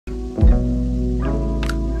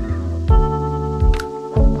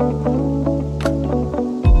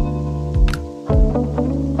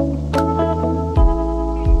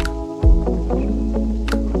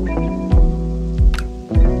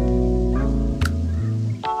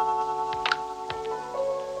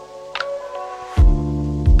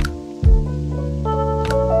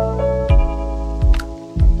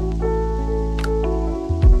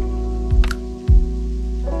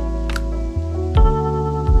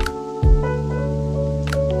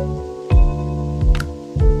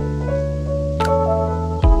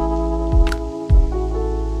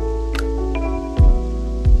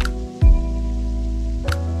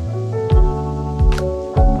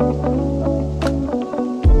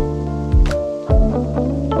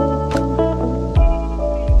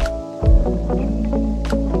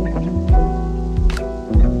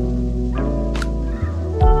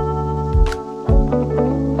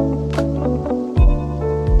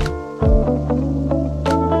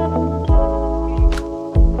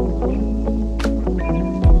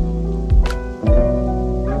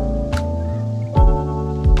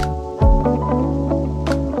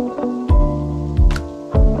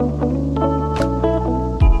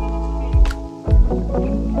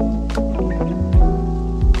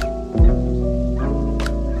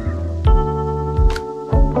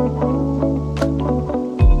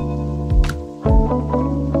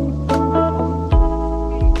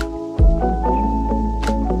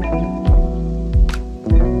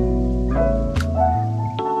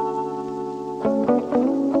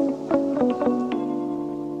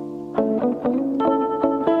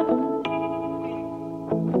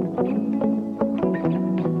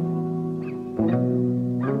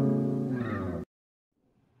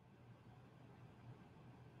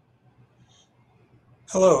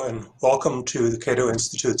Hello and welcome to the Cato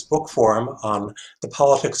Institute's book forum on the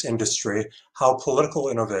politics industry, how political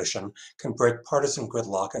innovation can break partisan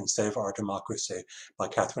gridlock and save our democracy by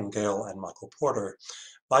Katherine Gehl and Michael Porter.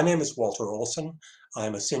 My name is Walter Olson. I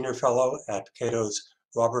am a senior fellow at Cato's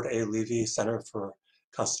Robert A. Levy Center for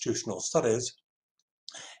Constitutional Studies.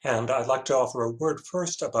 And I'd like to offer a word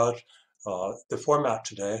first about the format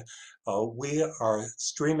today. We are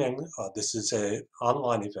streaming, this is an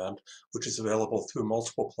online event, which is available through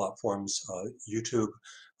multiple platforms, YouTube,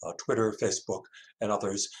 Twitter, Facebook, and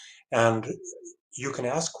others. And you can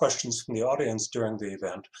ask questions from the audience during the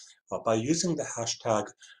event by using the hashtag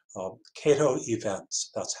Cato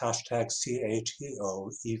Events. That's hashtag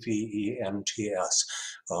CATOEVENTS.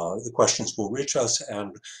 The questions will reach us,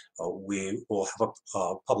 and we will have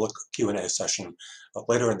a public Q&A session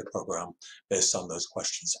later in the program based on those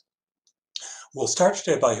questions. We'll start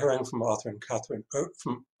today by hearing from author Katherine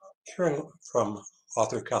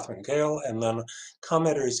Gehl, and then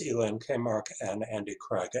commenters Elaine Kmark and Andy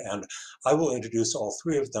Craig. And I will introduce all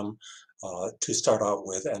three of them to start out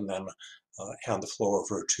with, and then hand the floor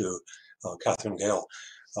over to Katherine Gehl.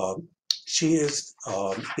 She is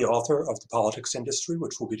the author of The Politics Industry,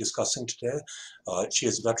 which we'll be discussing today. She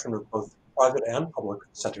is a veteran of both private and public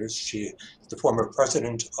centers. She is the former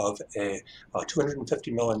president of a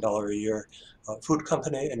 $250 million a year food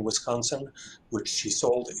company in Wisconsin, which she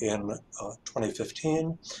sold in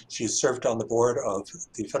 2015. She served on the board of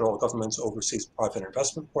the federal government's Overseas Private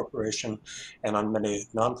Investment Corporation and on many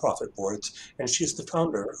nonprofit boards. And she's the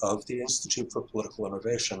founder of the Institute for Political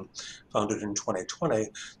Innovation, founded in 2020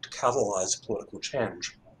 to catalyze political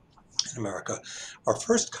change in America. Our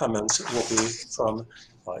first comments will be from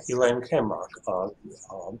Elaine Kmark,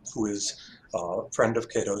 who is a friend of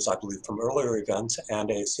Cato's, I believe, from earlier events,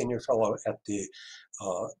 and a senior fellow at the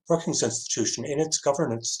Brookings Institution in its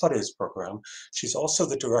governance studies program. She's also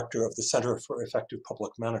the director of the Center for Effective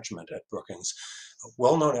Public Management at Brookings, a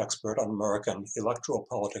well-known expert on American electoral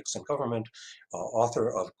politics and government,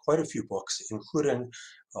 author of quite a few books, including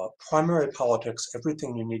Primary Politics,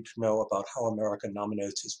 Everything You Need to Know About How America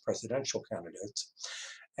Nominates Its Presidential Candidates.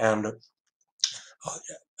 And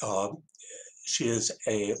she is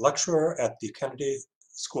a lecturer at the Kennedy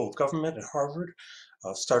School of Government at Harvard,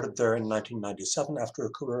 started there in 1997 after a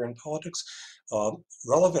career in politics.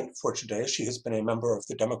 Relevant for today, she has been a member of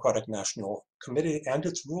the Democratic National Committee and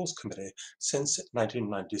its Rules Committee since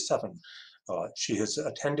 1997. She has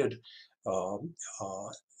attended a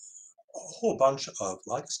whole bunch of,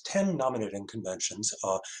 like 10 nominating conventions,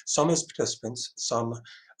 some as participants, some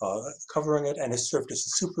covering it, and has served as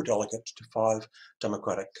a superdelegate to 5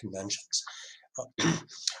 Democratic conventions.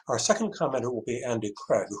 Our second commenter will be Andy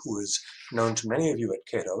Craig, who is known to many of you at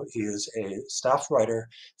Cato. He is a staff writer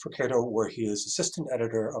for Cato, where he is assistant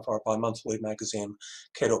editor of our bi-monthly magazine,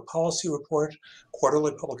 Cato Policy Report,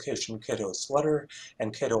 quarterly publication, Cato's Letter,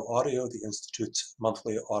 and Cato Audio, the Institute's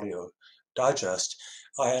monthly audio digest.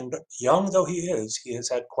 And young though he has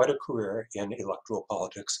had quite a career in electoral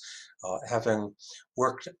politics, having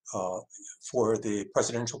worked for the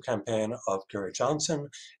presidential campaign of Gary Johnson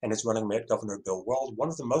and his running mate, Governor Bill Weld, one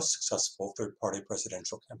of the most successful third-party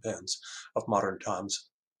presidential campaigns of modern times,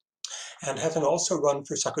 and having also run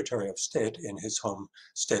for Secretary of State in his home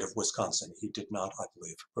state of Wisconsin. He did not, I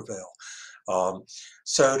believe, prevail.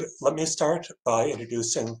 So let me start by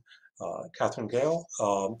introducing Katherine Gehl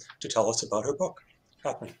to tell us about her book.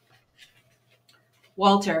 Katherine.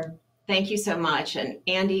 Walter, thank you so much. And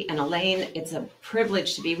Andy and Elaine, it's a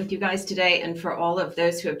privilege to be with you guys today. And for all of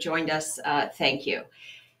those who have joined us, thank you.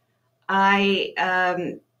 I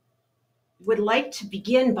would like to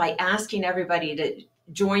begin by asking everybody to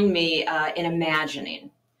join me in imagining.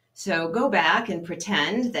 So go back and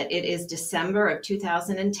pretend that it is December of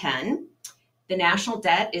 2010. The national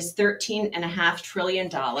debt is $13.5 trillion,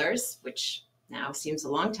 which now seems a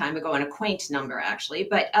long time ago and a quaint number, actually.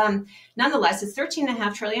 But nonetheless, it's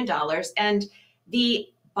 $13.5 trillion. And the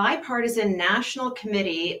bipartisan National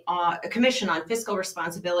Commission on Fiscal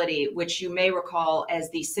Responsibility, which you may recall as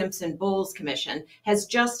the Simpson-Bowles Commission, has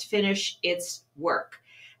just finished its work.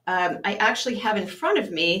 I actually have in front of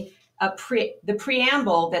me the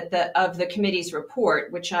preamble of the committee's report,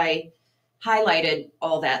 which I highlighted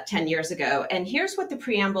all that 10 years ago. And here's what the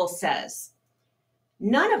preamble says.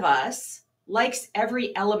 None of us likes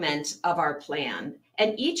every element of our plan,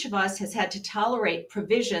 and each of us has had to tolerate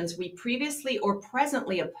provisions we previously or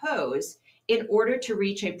presently oppose in order to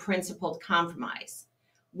reach a principled compromise.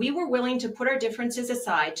 We were willing to put our differences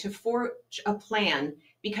aside to forge a plan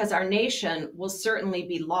because our nation will certainly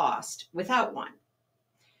be lost without one.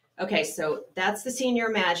 Okay, so that's the scene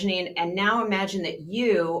you're imagining. And now imagine that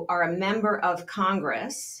you are a member of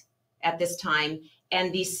Congress at this time,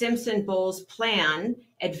 and the Simpson-Bowles plan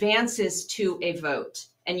advances to a vote,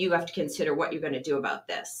 and you have to consider what you're going to do about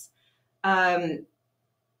this.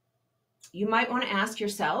 You might want to ask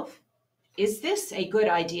yourself, is this a good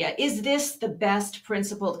idea? Is this the best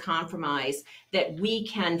principled compromise that we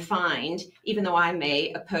can find, even though I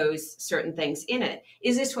may oppose certain things in it?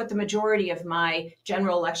 Is this what the majority of my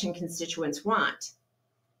general election constituents want?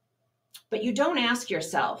 But you don't ask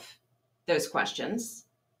yourself those questions,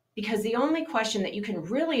 because the only question that you can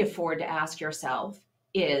really afford to ask yourself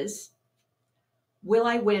is, will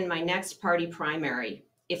I win my next party primary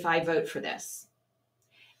if I vote for this?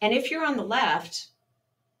 And if you're on the left,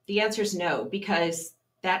 the answer is no, because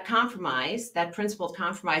that compromise, that principled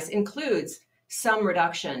compromise, includes some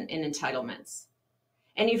reduction in entitlements.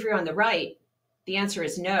 And if you're on the right, the answer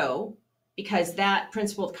is no, because that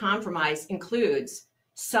principled compromise includes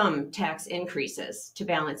some tax increases to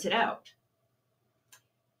balance it out.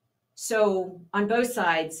 So on both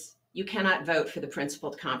sides, you cannot vote for the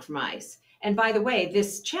principled compromise. And by the way,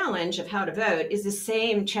 this challenge of how to vote is the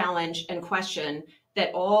same challenge and question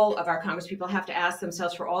that all of our congresspeople have to ask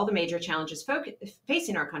themselves for all the major challenges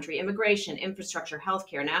facing our country: immigration, infrastructure,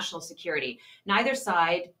 healthcare, national security. Neither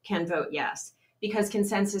side can vote yes, because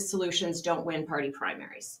consensus solutions don't win party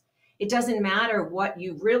primaries. It doesn't matter what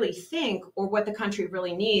you really think or what the country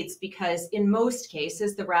really needs, because in most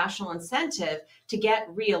cases, the rational incentive to get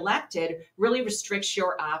reelected really restricts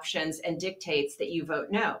your options and dictates that you vote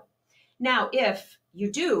no. Now, if you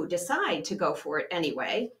do decide to go for it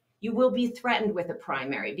anyway, you will be threatened with a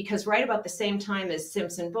primary, because right about the same time as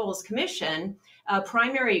Simpson-Bowles Commission,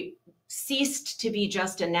 primary ceased to be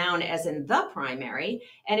just a noun as in the primary,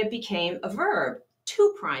 and it became a verb,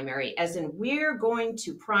 to primary, as in we're going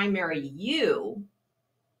to primary you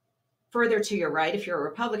further to your right if you're a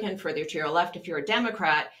Republican, further to your left if you're a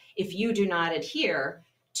Democrat, if you do not adhere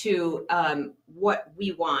to what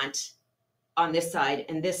we want on this side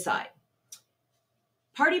and this side.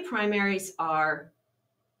 Party primaries are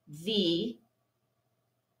the,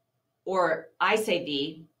 or I say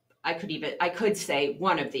the, I could say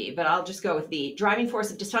one of the, but I'll just go with the driving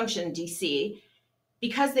force of dysfunction in DC,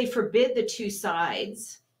 because they forbid the two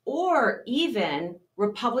sides, or even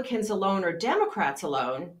Republicans alone or Democrats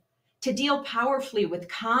alone, to deal powerfully with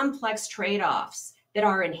complex trade-offs that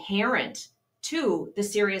are inherent to the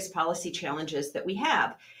serious policy challenges that we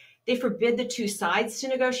have. They forbid the two sides to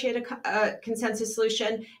negotiate a consensus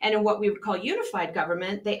solution. And in what we would call unified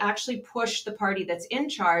government, they actually push the party that's in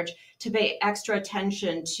charge to pay extra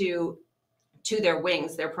attention to their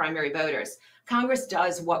wings, their primary voters. Congress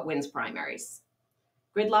does what wins primaries.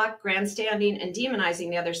 Gridlock, grandstanding, and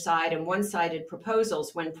demonizing the other side and one-sided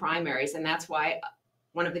proposals win primaries. And that's why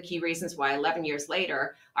one of the key reasons why 11 years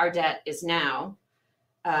later, our debt is now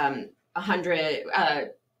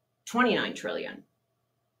 29 trillion.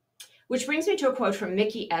 Which brings me to a quote from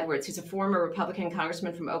Mickey Edwards, who's a former Republican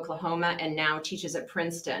congressman from Oklahoma and now teaches at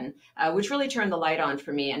Princeton, which really turned the light on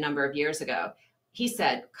for me a number of years ago. He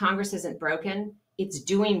said, "Congress isn't broken, it's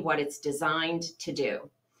doing what it's designed to do."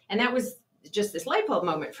 And that was just this light bulb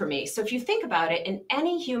moment for me. So if you think about it, in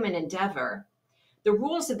any human endeavor, the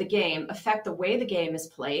rules of the game affect the way the game is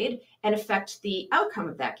played and affect the outcome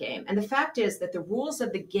of that game. And the fact is that the rules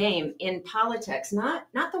of the game in politics,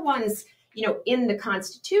 not the ones in the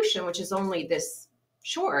Constitution, which is only this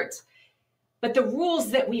short, but the rules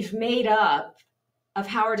that we've made up of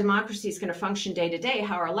how our democracy is going to function day to day,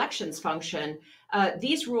 how our elections function,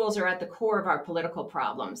 these rules are at the core of our political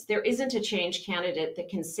problems. There isn't a change candidate that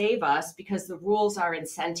can save us because the rules are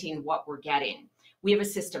incenting what we're getting. We have a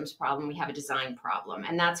systems problem, we have a design problem,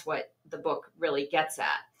 and that's what the book really gets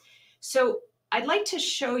at. So I'd like to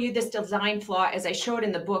show you this design flaw as I show it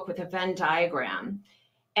in the book with a Venn diagram.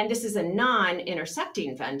 And this is a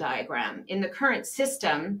non-intersecting Venn diagram. In the current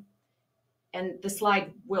system, and the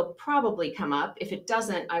slide will probably come up. If it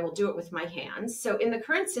doesn't, I will do it with my hands. So in the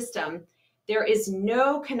current system, there is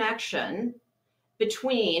no connection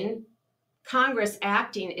between Congress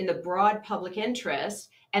acting in the broad public interest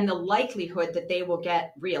and the likelihood that they will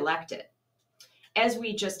get reelected. As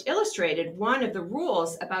we just illustrated, one of the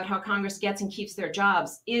rules about how Congress gets and keeps their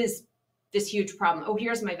jobs is this huge problem. Oh,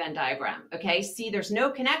 here's my Venn diagram, okay? See, there's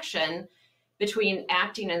no connection between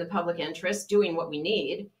acting in the public interest, doing what we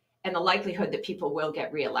need, and the likelihood that people will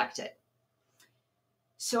get reelected.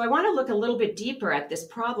 So I want to look a little bit deeper at this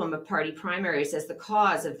problem of party primaries as the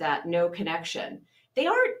cause of that no connection.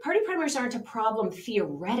 Party primaries aren't a problem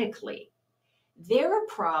theoretically. They're a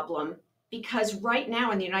problem because right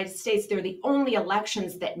now in the United States, they're the only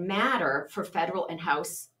elections that matter for federal and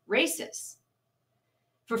House races,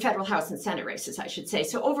 for federal House and Senate races, I should say.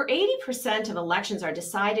 So over 80% of elections are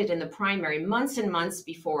decided in the primary months and months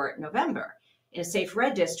before November. In a safe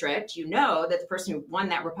red district, you know that the person who won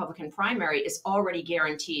that Republican primary is already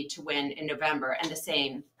guaranteed to win in November, and the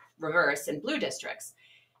same reverse in blue districts.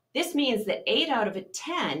 This means that 8 out of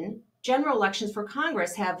 10 general elections for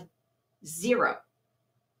Congress have zero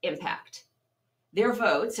impact. Their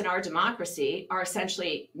votes in our democracy are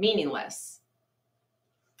essentially meaningless.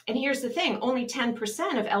 And here's the thing, only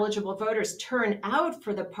 10% of eligible voters turn out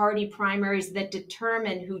for the party primaries that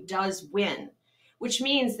determine who does win, which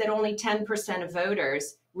means that only 10% of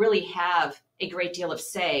voters really have a great deal of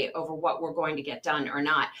say over what we're going to get done or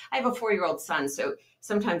not. I have a 4-year-old son, so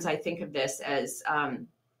sometimes I think of this as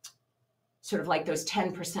sort of like those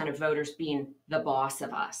 10% of voters being the boss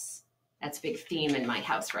of us. That's a big theme in my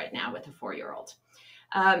house right now with a 4-year-old.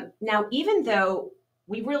 Now, even though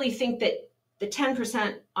we really think that the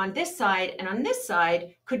 10% on this side and on this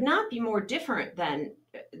side could not be more different than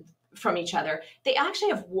from each other, they actually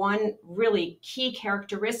have one really key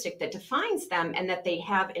characteristic that defines them and that they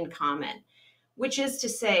have in common, which is to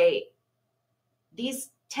say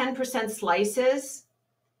these 10% slices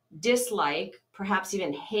dislike, perhaps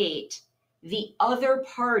even hate, the other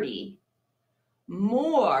party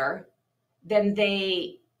more than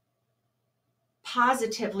they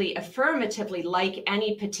positively, affirmatively like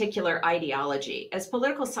any particular ideology. As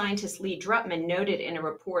political scientist Lee Drutman noted in a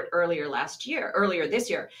report earlier this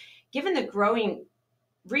year, given the growing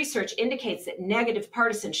research indicates that negative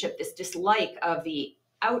partisanship, this dislike of the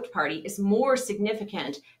out party, is more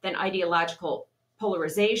significant than ideological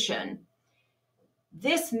polarization,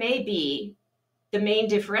 this may be the main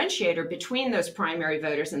differentiator between those primary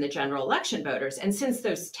voters and the general election voters. And since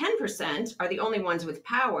those 10% are the only ones with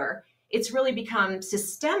power, it's really become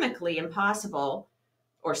systemically impossible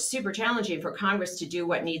or super challenging for Congress to do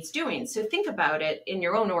what needs doing. So think about it in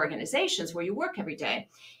your own organizations where you work every day.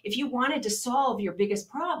 If you wanted to solve your biggest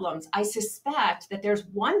problems, I suspect that there's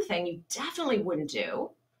one thing you definitely wouldn't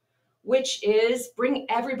do, which is bring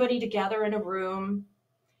everybody together in a room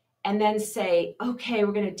and then say, okay,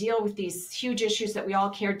 we're going to deal with these huge issues that we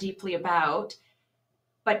all care deeply about.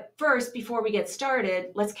 But first, before we get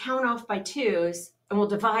started, let's count off by twos and we'll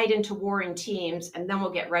divide into warring teams and then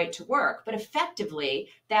we'll get right to work. But effectively,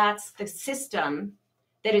 that's the system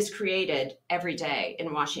that is created every day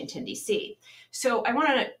in Washington, D.C. So I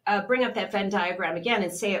want to bring up that Venn diagram again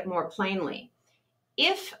and say it more plainly.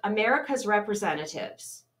 If America's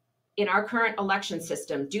representatives in our current election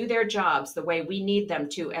system do their jobs the way we need them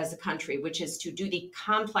to as a country, which is to do the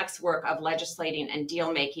complex work of legislating and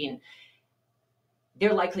deal making,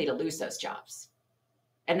 they're likely to lose those jobs.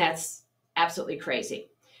 And that's absolutely crazy.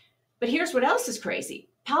 But here's what else is crazy.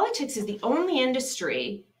 Politics is the only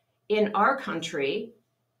industry in our country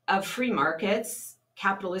of free markets,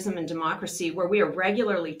 capitalism, and democracy where we are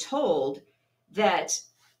regularly told that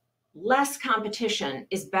less competition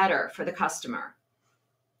is better for the customer.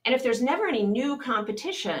 And if there's never any new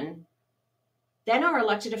competition, then our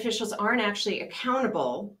elected officials aren't actually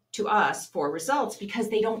accountable to us for results because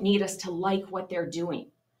they don't need us to like what they're doing.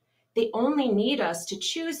 They only need us to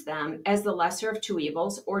choose them as the lesser of two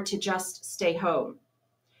evils or to just stay home.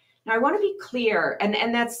 Now, I want to be clear, and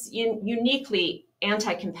that's uniquely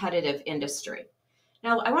anti-competitive industry.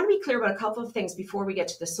 Now, I want to be clear about a couple of things before we get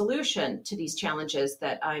to the solution to these challenges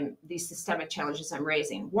these systemic challenges I'm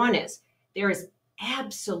raising. One is there is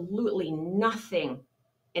absolutely nothing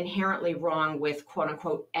inherently wrong with quote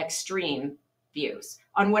unquote extreme views.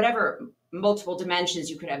 On whatever multiple dimensions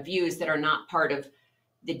you could have views that are not part of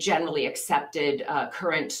the generally accepted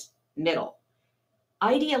current middle.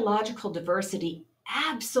 Ideological diversity,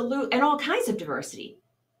 absolute, and all kinds of diversity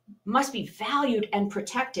must be valued and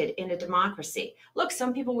protected in a democracy. Look,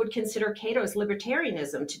 some people would consider Cato's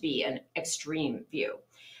libertarianism to be an extreme view.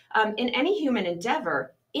 In any human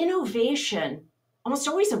endeavor, innovation almost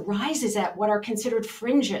always arises at what are considered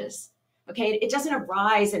fringes. Okay, it doesn't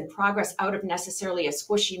arise and progress out of necessarily a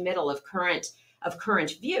squishy middle of current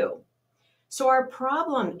view. So our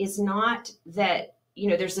problem is not that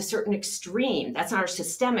there's a certain extreme. That's not our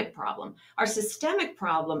systemic problem. Our systemic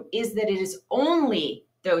problem is that it is only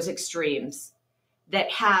those extremes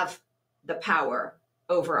that have the power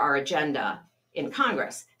over our agenda in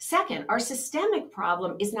Congress. Second, our systemic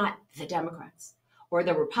problem is not the Democrats or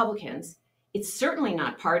the Republicans. It's certainly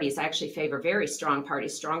not parties. I actually favor very strong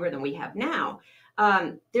parties, stronger than we have now.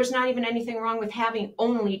 There's not even anything wrong with having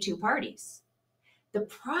only two parties. The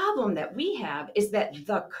problem that we have is that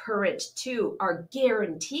the current two are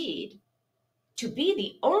guaranteed to be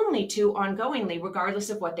the only two ongoingly, regardless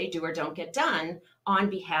of what they do or don't get done on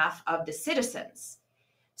behalf of the citizens.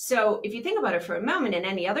 So if you think about it for a moment, in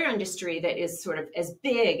any other industry that is sort of as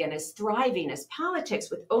big and as thriving as politics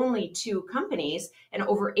with only 2 companies, and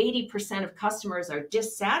over 80% of customers are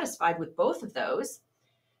dissatisfied with both of those,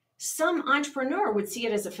 some entrepreneur would see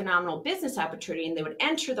it as a phenomenal business opportunity, and they would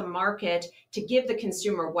enter the market to give the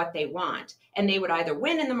consumer what they want. And they would either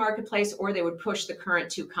win in the marketplace, or they would push the current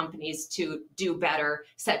 2 companies to do better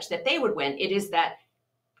such that they would win. It is that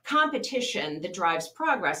competition that drives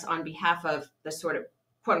progress on behalf of the sort of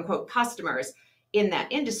quote unquote customers in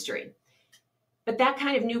that industry. But that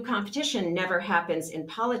kind of new competition never happens in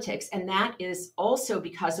politics. And that is also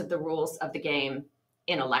because of the rules of the game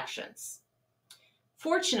in elections.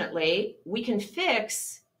 Fortunately, we can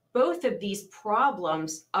fix both of these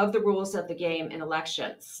problems of the rules of the game in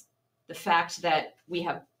elections. The fact that we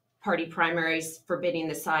have party primaries forbidding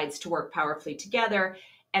the sides to work powerfully together,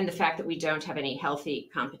 and the fact that we don't have any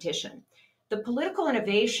healthy competition. The political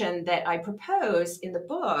innovation that I propose in the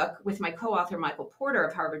book with my co-author Michael Porter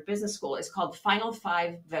of Harvard Business School is called Final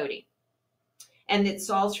 5 voting. And it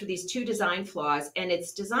solves for these 2 design flaws, and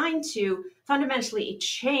it's designed to fundamentally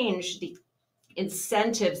change the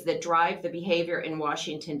incentives that drive the behavior in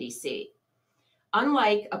Washington, D.C.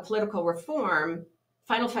 Unlike a political reform,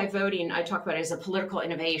 Final 5 voting, I talk about it as a political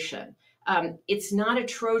innovation. It's not a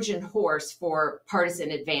Trojan horse for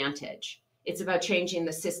partisan advantage. It's about changing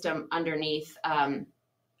the system underneath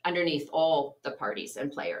all the parties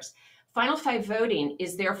and players. Final 5 voting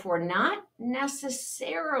is therefore not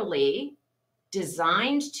necessarily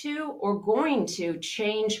designed to or going to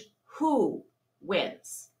change who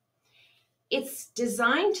wins. It's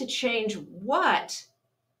designed to change what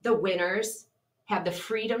the winners have the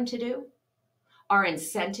freedom to do, are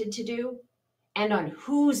incented to do, and on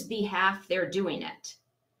whose behalf they're doing it.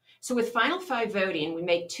 So with Final 5 voting, we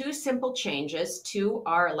make 2 simple changes to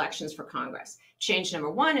our elections for Congress. Change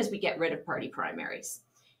number 1 is we get rid of party primaries.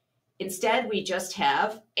 Instead, we just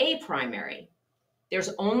have a primary.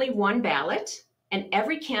 There's only 1 ballot, and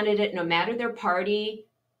every candidate, no matter their party,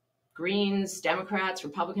 Greens, Democrats,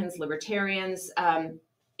 Republicans, Libertarians,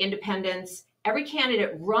 Independents, every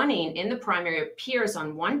candidate running in the primary appears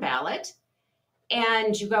on 1 ballot,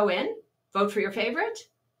 and you go in, vote for your favorite,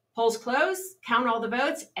 polls close, count all the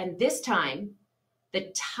votes, and this time,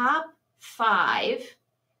 the top 5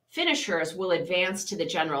 finishers will advance to the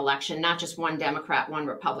general election, not just 1 Democrat, 1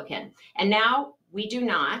 Republican. And now we do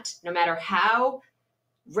not, no matter how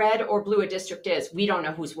red or blue a district is, we don't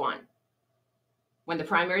know who's won. When the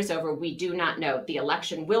primary is over, we do not know. The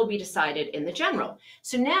election will be decided in the general.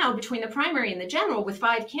 So now, between the primary and the general, with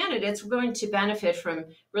 5 candidates, we're going to benefit from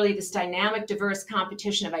really this dynamic, diverse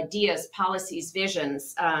competition of ideas, policies,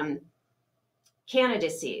 visions,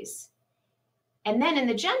 candidacies. And then in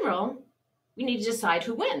the general, we need to decide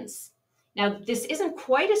who wins. Now, this isn't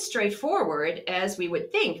quite as straightforward as we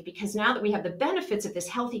would think, because now that we have the benefits of this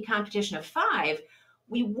healthy competition of 5,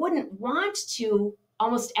 we wouldn't want to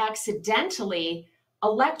almost accidentally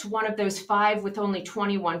elect one of those 5 with only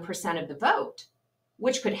 21% of the vote,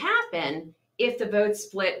 which could happen if the vote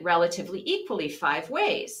split relatively equally 5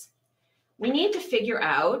 ways. We need to figure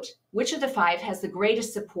out which of the 5 has the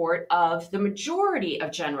greatest support of the majority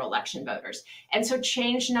of general election voters. And so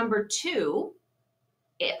change number 2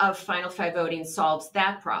 of Final 5 voting solves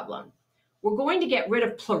that problem. We're going to get rid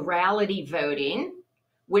of plurality voting,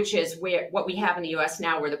 which is what we have in the US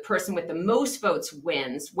now, where the person with the most votes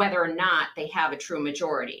wins, whether or not they have a true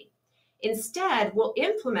majority. Instead, we'll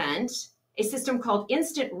implement a system called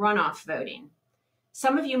instant runoff voting.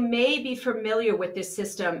 Some of you may be familiar with this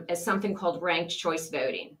system as something called ranked choice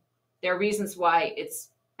voting. There are reasons why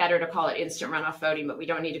it's better to call it instant runoff voting, but we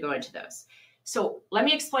don't need to go into those. So let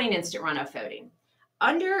me explain instant runoff voting.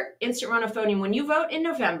 Under instant runoff voting, when you vote in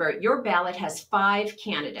November, your ballot has 5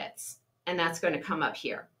 candidates. And that's going to come up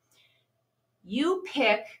here. You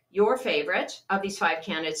pick your favorite of these 5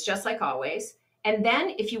 candidates, just like always. And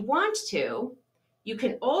then if you want to, you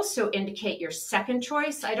can also indicate your second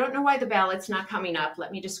choice. I don't know why the ballot's not coming up.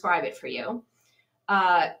 Let me describe it for you.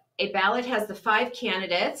 A ballot has the 5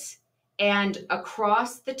 candidates, and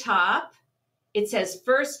across the top, it says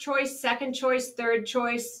first choice, second choice, third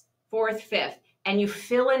choice, fourth, fifth. And you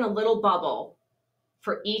fill in a little bubble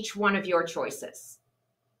for each one of your choices.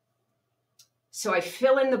 So I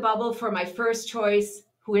fill in the bubble for my first choice,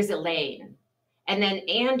 who is Elaine. And then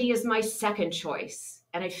Andy is my second choice,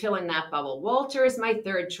 and I fill in that bubble. Walter is my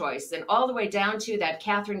third choice, and all the way down to that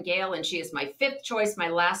Katherine Gehl, and she is my 5th choice, my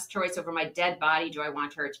last choice over my dead body. Do I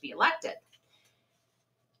want her to be elected?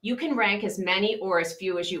 You can rank as many or as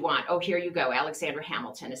few as you want. Oh, here you go. Alexander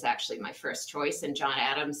Hamilton is actually my first choice, and John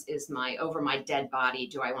Adams is over my dead body.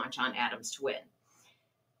 Do I want John Adams to win?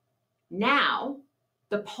 Now,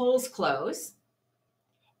 the polls close,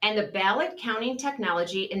 and the ballot counting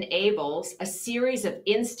technology enables a series of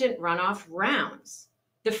instant runoff rounds.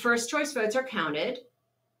 The first choice votes are counted,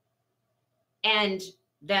 and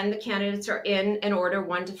then the candidates are in an order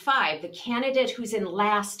 1 to 5. The candidate who's in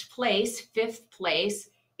last place, 5th place,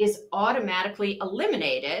 is automatically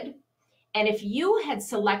eliminated. And if you had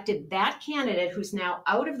selected that candidate who's now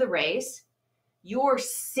out of the race, your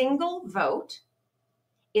single vote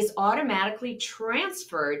is automatically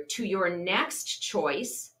transferred to your next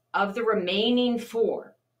choice of the remaining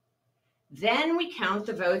 4. Then we count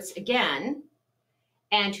the votes again,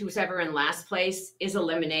 and who's ever in last place is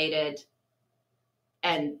eliminated.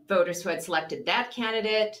 And voters who had selected that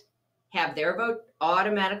candidate have their vote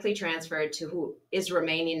automatically transferred to who is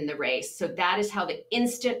remaining in the race. So that is how the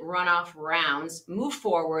instant runoff rounds move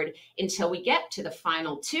forward until we get to the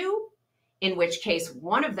final 2, in which case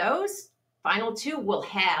one of those final 2 will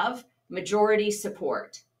have majority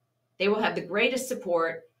support. They will have the greatest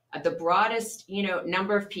support of the broadest,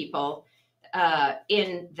 number of people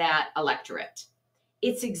in that electorate.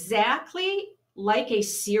 It's exactly like a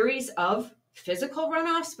series of physical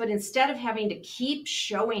runoffs, but instead of having to keep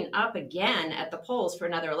showing up again at the polls for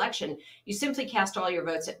another election, you simply cast all your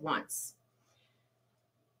votes at once.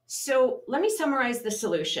 So let me summarize the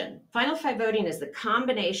solution. Final 5 voting is the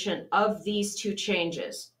combination of these 2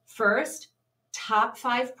 changes. First, top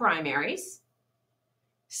 5 primaries.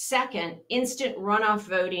 Second, instant runoff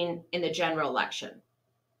voting in the general election.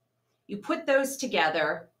 You put those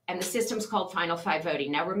together, and the system's called Final 5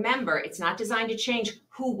 voting. Now remember, it's not designed to change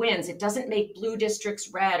who wins. It doesn't make blue districts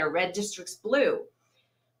red or red districts blue,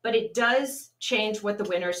 but it does change what the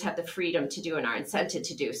winners have the freedom to do and are incented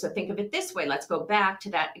to do. So think of it this way. Let's go back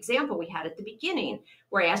to that example we had at the beginning,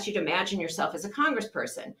 where I asked you to imagine yourself as a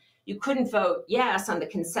congressperson. You couldn't vote yes on the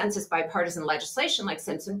consensus bipartisan legislation like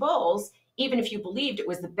Simpson-Bowles, even if you believed it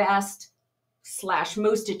was the best /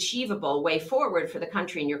 most achievable way forward for the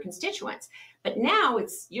country and your constituents. But now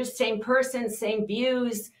it's your same person, same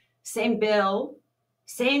views, same bill,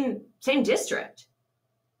 same district.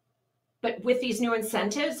 But with these new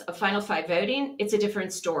incentives of Final 5 voting, it's a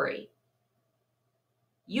different story.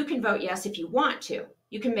 You can vote yes if you want to.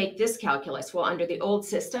 You can make this calculus. Well, under the old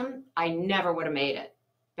system, I never would have made it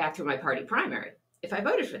back through my party primary if I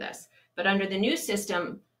voted for this. But under the new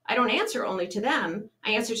system, I don't answer only to them.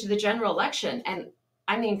 I answer to the general election. And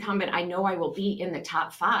I'm the incumbent. I know I will be in the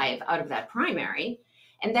top 5 out of that primary.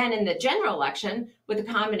 And then in the general election, with a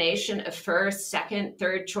combination of first, second,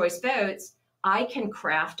 third choice votes, I can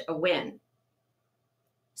craft a win.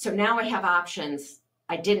 So now I have options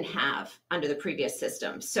I didn't have under the previous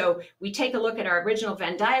system. So we take a look at our original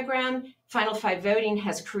Venn diagram. Final 5 voting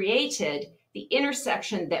has created the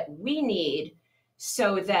intersection that we need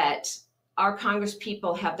so that our Congress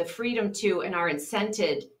people have the freedom to and are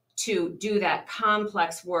incented to do that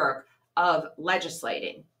complex work of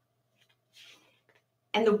legislating.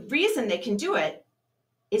 And the reason they can do it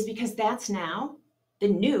is because that's now the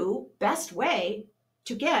new best way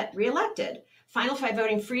to get reelected. Final 5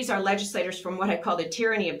 voting frees our legislators from what I call the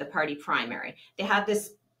tyranny of the party primary. They have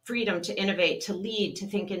this freedom to innovate, to lead, to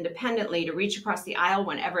think independently, to reach across the aisle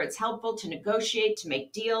whenever it's helpful, to negotiate, to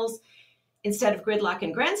make deals. Instead of gridlock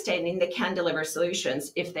and grandstanding, they can deliver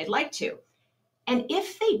solutions if they'd like to. And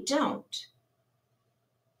if they don't,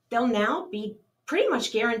 they'll now be pretty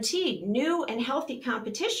much guaranteed new and healthy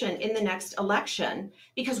competition in the next election,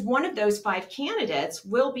 because one of those 5 candidates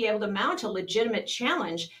will be able to mount a legitimate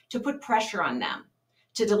challenge to put pressure on them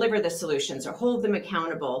to deliver the solutions or hold them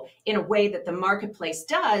accountable in a way that the marketplace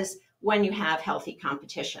does when you have healthy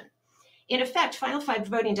competition. In effect, Final 5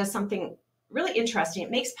 voting does something really interesting.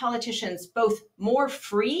 It makes politicians both more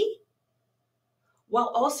free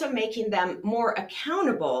while also making them more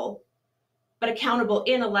accountable, but accountable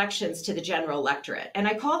in elections to the general electorate. And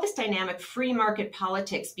I call this dynamic free market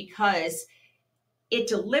politics because it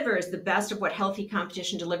delivers the best of what healthy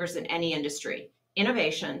competition delivers in any industry: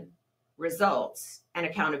 innovation, results, and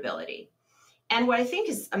accountability. And what I think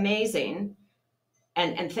is amazing,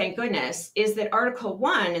 and thank goodness, is that Article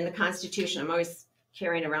 1 in the Constitution, I'm always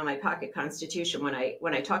carrying around my pocket Constitution when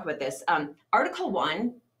I talk about this. Article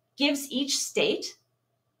 1 gives each state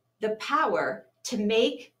the power to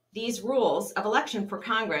make these rules of election for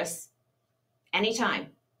Congress anytime.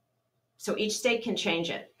 So each state can change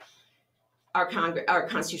it. Our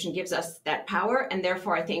Constitution gives us that power, and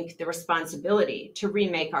therefore I think the responsibility to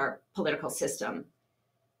remake our political system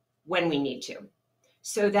when we need to.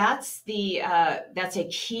 So that's a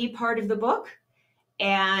key part of the book.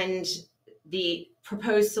 And The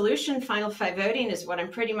proposed solution, final five voting, is what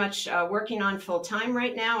I'm pretty much working on full time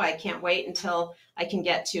right now. I can't wait until I can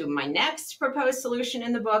get to my next proposed solution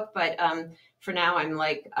in the book. But for now, I'm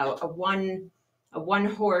like a one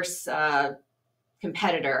horse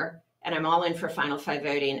competitor, and I'm all in for final five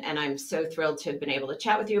voting. And I'm so thrilled to have been able to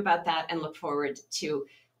chat with you about that, and look forward to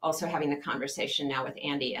also having the conversation now with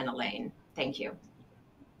Andy and Elaine. Thank you.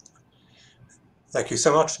 Thank you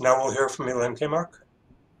so much. Now we'll hear from Elaine K. Mark.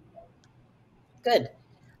 Good.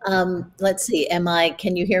 Let's see.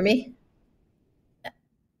 Can you hear me?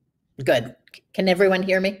 Good. Can everyone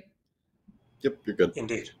hear me? Yep, you're good.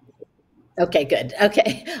 Indeed. Okay, good.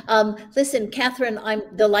 Okay. Listen, Katherine, I'm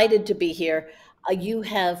delighted to be here. You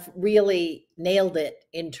have really nailed it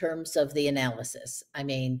in terms of the analysis. I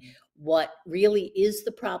mean, what really is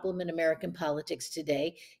the problem in American politics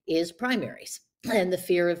today is primaries and the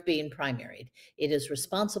fear of being primaried. It is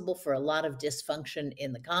responsible for a lot of dysfunction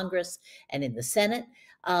in the Congress and in the Senate.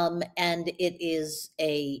 And it is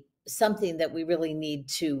something that we really need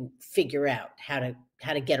to figure out how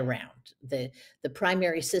to get around. The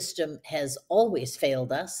primary system has always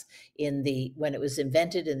failed us. When it was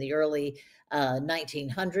invented in the early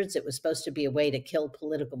 1900s, it was supposed to be a way to kill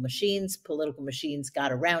political machines. Political machines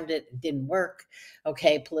got around it. It didn't work.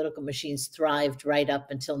 Okay, political machines thrived right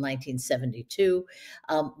up until 1972,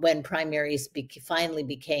 when primaries finally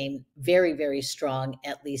became very, very strong,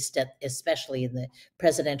 especially in the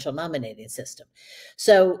presidential nominating system.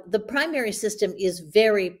 So the primary system is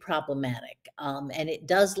very problematic, and it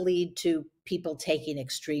does lead to people taking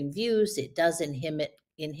extreme views. It does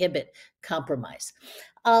inhibit compromise.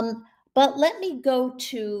 But let me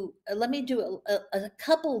do a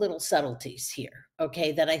couple little subtleties here,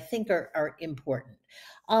 okay, that I think are important.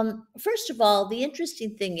 First of all, the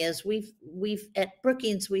interesting thing is we've at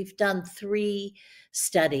Brookings, we've done 3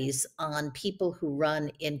 studies on people who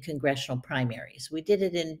run in congressional primaries. We did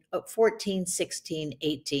it in 14, 16,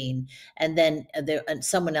 18, and then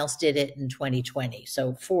someone else did it in 2020.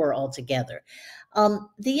 So 4 altogether.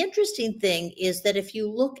 The interesting thing is that if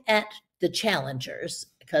you look at the challengers,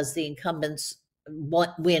 because the incumbents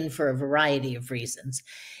win for a variety of reasons.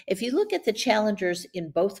 If you look at the challengers in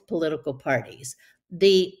both political parties,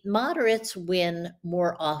 the moderates win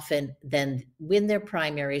their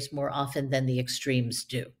primaries more often than the extremes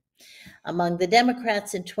do. Among the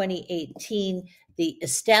Democrats in 2018, the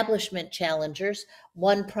establishment challengers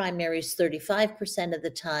won primaries 35% of the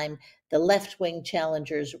time. The left-wing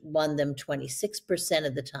challengers won them 26%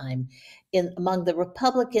 of the time. Among the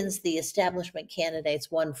Republicans, the establishment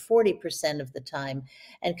candidates won 40% of the time,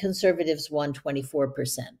 and conservatives won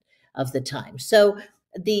 24% of the time. So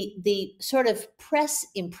the sort of press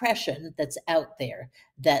impression that's out there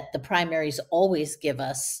that the primaries always give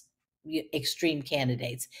us extreme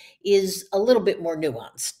candidates is a little bit more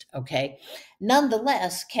nuanced, okay?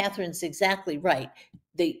 Nonetheless, Katherine's exactly right.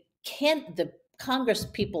 The Congress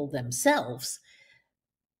people themselves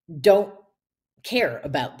don't care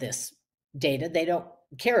about this data. They don't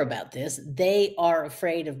care about this. They are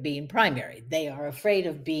afraid of being primary. They are afraid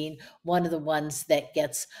of being one of the ones that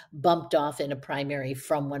gets bumped off in a primary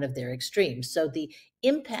from one of their extremes. So the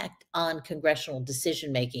impact on congressional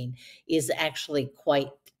decision-making is actually quite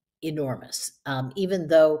enormous, even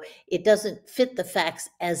though it doesn't fit the facts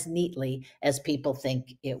as neatly as people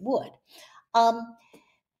think it would.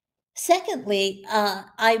 Secondly,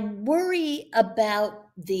 I worry about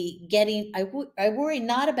I worry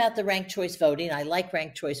not about the ranked choice voting. I like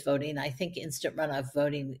ranked choice voting. I think instant runoff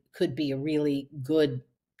voting could be a really good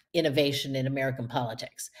innovation in American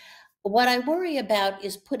politics. What I worry about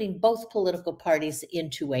is putting both political parties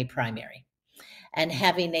into a primary and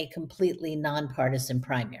having a completely nonpartisan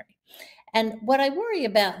primary. And what I worry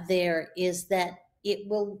about there is that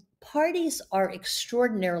parties are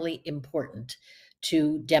extraordinarily important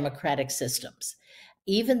to democratic systems,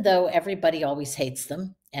 even though everybody always hates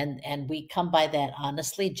them. And we come by that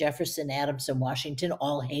honestly. Jefferson, Adams, and Washington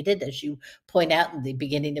all hated, as you point out in the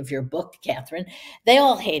beginning of your book, Katherine, they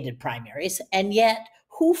all hated primaries. And yet,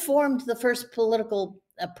 who formed the first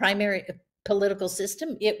primary political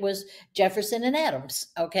system? It was Jefferson and Adams,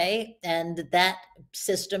 okay? And that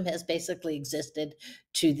system has basically existed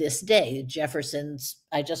to this day.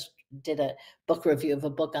 I just did a book review of a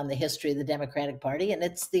book on the history of the Democratic Party, and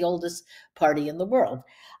it's the oldest party in the world.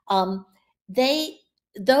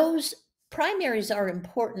 Those primaries are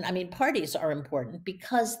important. I mean, parties are important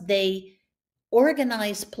because they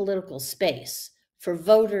organize political space for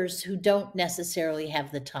voters who don't necessarily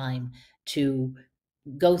have the time to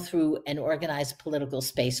go through and organize political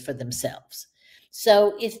space for themselves.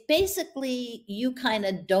 So if basically you kind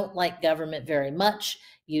of don't like government very much,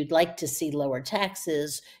 you'd like to see lower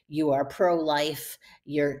taxes, you are pro-life,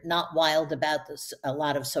 you're not wild about this, a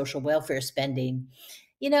lot of social welfare spending,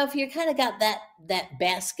 if you kind of got that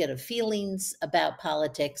basket of feelings about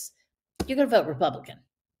politics, you're going to vote Republican.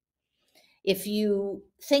 If you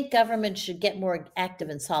think government should get more active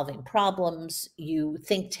in solving problems, you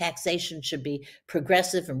think taxation should be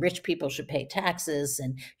progressive and rich people should pay taxes,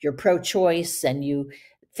 and you're pro-choice and you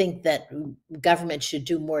think that government should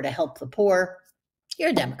do more to help the poor, you're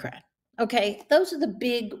a Democrat. Okay, those are the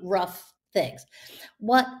big, rough things.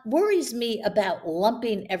 What worries me about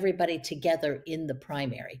lumping everybody together in the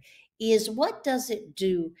primary is, what does it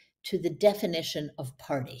do to the definition of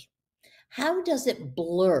party? How does it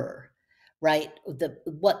blur, right,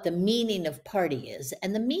 what the meaning of party is?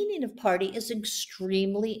 And the meaning of party is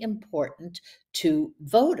extremely important to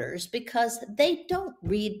voters because they don't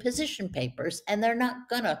read position papers, and they're not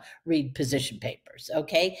gonna read position papers,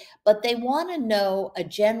 okay? But they want to know a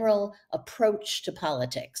general approach to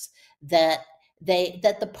politics that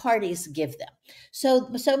the parties give them. So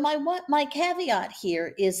my caveat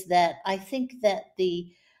here is that I think that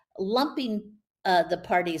the lumping the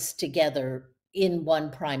parties together in one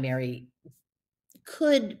primary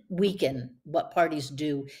could weaken what parties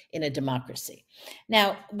do in a democracy.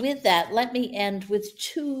 Now, with that, let me end with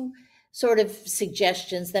two sort of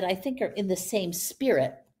suggestions that I think are in the same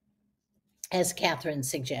spirit as Katherine's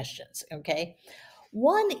suggestions, okay?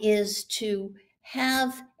 One is to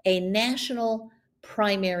have a national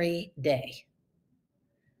primary day.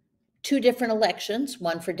 Two different elections,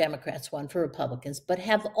 one for Democrats, one for Republicans, but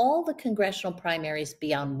have all the congressional primaries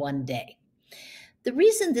be on one day. The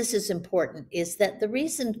reason this is important is that the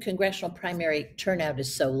reason congressional primary turnout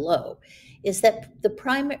is so low is that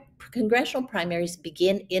the congressional primaries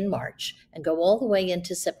begin in March and go all the way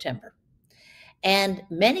into September. And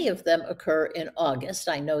many of them occur in August.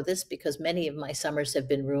 I know this because many of my summers have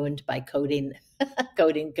been ruined by coding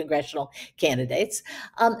congressional candidates.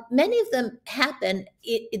 Many of them happen,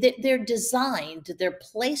 they're designed, they're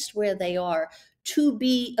placed where they are to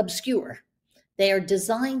be obscure. They are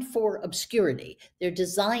designed for obscurity. They're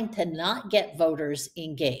designed to not get voters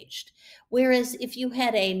engaged. Whereas if you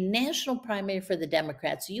had a national primary for the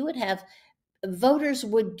Democrats, you would have voters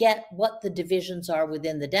would get what the divisions are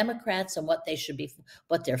within the Democrats and what they should be,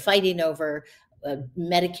 what they're fighting over,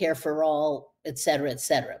 Medicare for all, et cetera,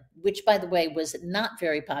 which, by the way, was not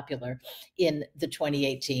very popular in the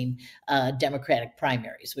 2018 Democratic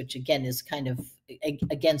primaries, which again is kind of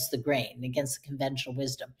against the grain, against the conventional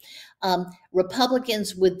wisdom.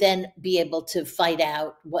 Republicans would then be able to fight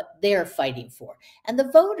out what they're fighting for. And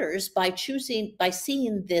the voters, by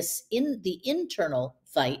seeing this in the internal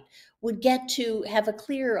fight, would get to have a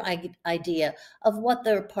clearer idea of what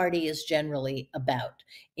their party is generally about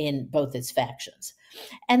in both its factions.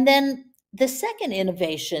 And then the second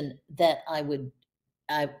innovation that I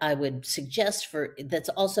would suggest for, that's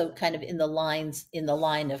also kind of in the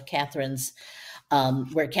line of Katherine's,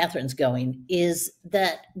 where Katherine's going, is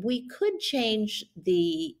that we could change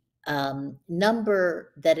the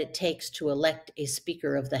number that it takes to elect a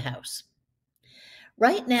Speaker of the House.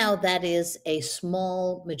 Right now, that is a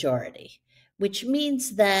small majority, which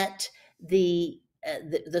means that the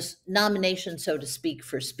nomination, so to speak,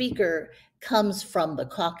 for Speaker comes from the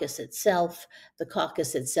caucus itself. The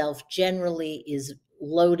caucus itself generally is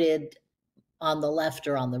loaded on the left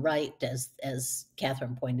or on the right, as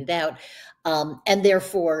Katherine pointed out, and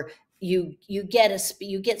therefore you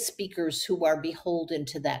get speakers who are beholden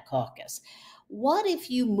to that caucus. What if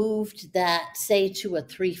you moved that, say, to a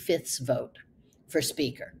 3/5 vote for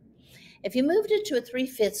Speaker? If you moved it to a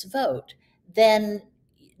 3/5 vote, then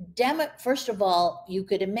first of all, you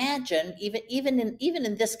could imagine, even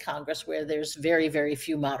in this Congress where there's very, very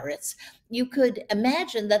few moderates, you could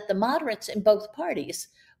imagine that the moderates in both parties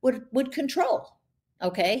would control.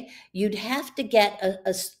 Okay, you'd have to get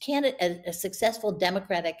a successful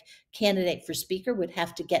Democratic candidate for Speaker would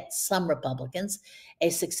have to get some Republicans. A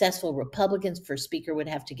successful Republican for Speaker would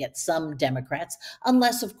have to get some Democrats,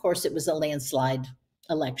 unless, of course, it was a landslide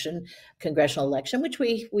election, congressional election, which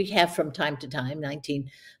we have from time to time,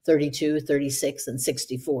 1932, 36, and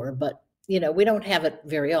 64, but we don't have it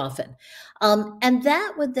very often. And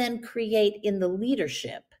that would then create in the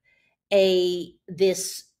leadership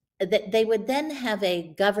that they would then have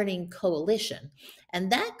a governing coalition,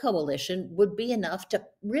 and that coalition would be enough to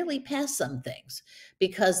really pass some things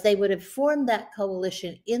because they would have formed that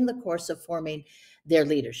coalition in the course of forming their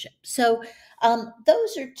leadership. So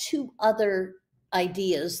those are two other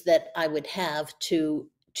ideas that I would have to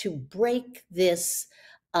break this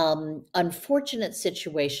unfortunate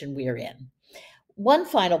situation we're in. one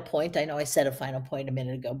final point, I know I said a final point a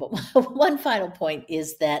minute ago, but one final point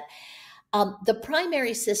is that the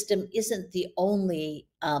primary system isn't the only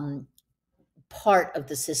part of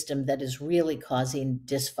the system that is really causing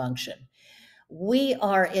dysfunction. We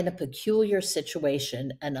are in a peculiar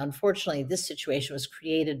situation, and unfortunately, this situation was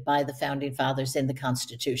created by the founding fathers in the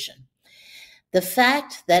Constitution. The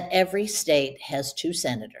fact that every state has 2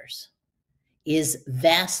 senators is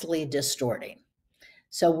vastly distorting.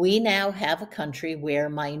 So we now have a country where a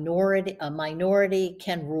minority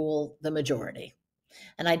can rule the majority.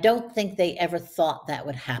 And I don't think they ever thought that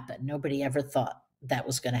would happen. Nobody ever thought that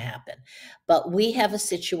was going to happen. But we have a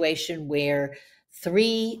situation where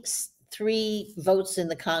three votes in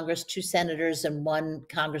the Congress, 2 senators and 1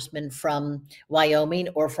 congressman from Wyoming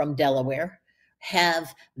or from Delaware,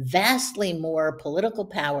 have vastly more political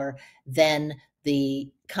power than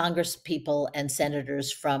the Congress people and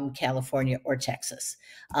senators from California or Texas.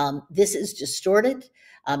 This is distorted.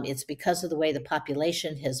 It's because of the way the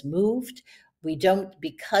population has moved. We don't,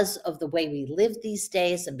 because of the way we live these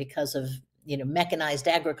days and because of mechanized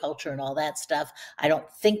agriculture and all that stuff, I don't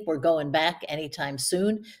think we're going back anytime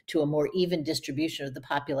soon to a more even distribution of the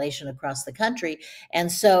population across the country.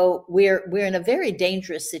 And so we're in a very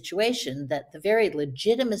dangerous situation that the very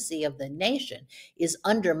legitimacy of the nation is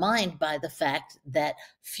undermined by the fact that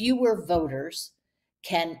fewer voters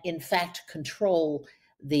can in fact control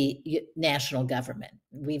the national government.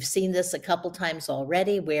 We've seen this a couple times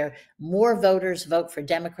already where more voters vote for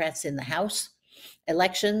Democrats in the House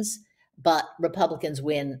elections, but Republicans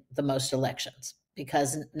win the most elections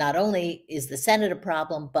because not only is the Senate a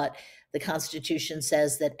problem, but the Constitution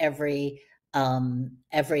says that every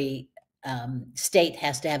state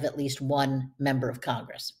has to have at least 1 member of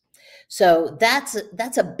Congress. So that's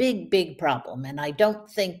a big, big problem. And I don't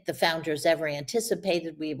think the founders ever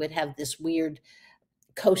anticipated we would have this weird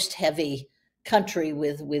coast-heavy country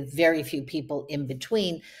with very few people in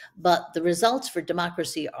between, but the results for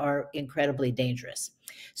democracy are incredibly dangerous.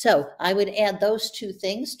 So I would add those 2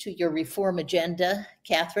 things to your reform agenda,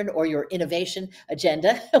 Katherine, or your innovation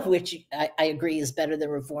agenda, which I agree is better than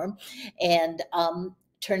reform, and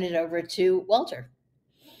turn it over to Walter.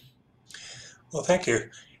 Well, thank you.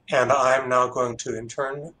 And I'm now going to, in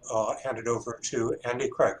turn, hand it over to Andy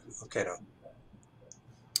Craig of Cato.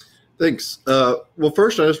 Thanks. Well,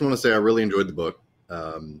 first, I just want to say I really enjoyed the book.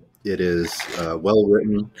 It is well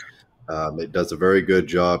written. It does a very good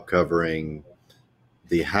job covering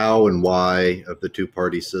the how and why of the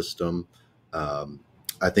 2-party system.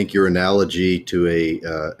 I think your analogy to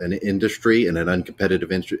an industry and an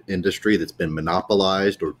uncompetitive industry that's been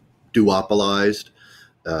monopolized or duopolized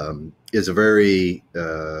is a very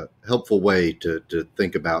helpful way to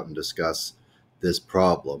think about and discuss this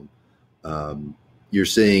problem. You're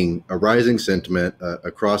seeing a rising sentiment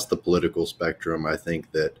across the political spectrum. I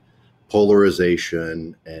think that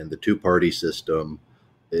polarization and the 2-party system,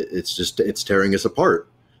 it's tearing us apart.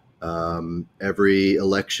 Every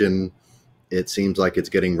election, it seems like it's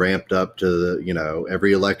getting ramped up to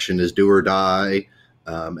every election is do or die.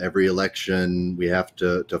 Every election we have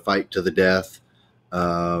to fight to the death.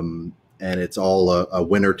 And it's all a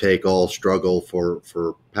winner take all struggle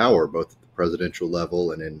for power, both at the presidential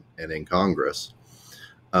level and in Congress.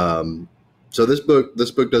 So this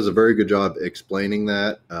book does a very good job explaining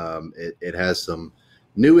that. It has some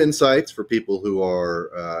new insights for people who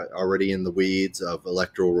are already in the weeds of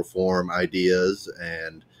electoral reform ideas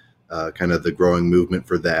and kind of the growing movement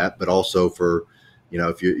for that, but also for,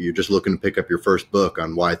 if you're just looking to pick up your first book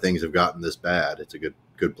on why things have gotten this bad, it's a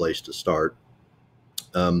good place to start.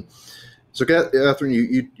 So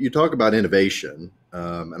Katherine, you talk about innovation,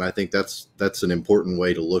 and I think that's an important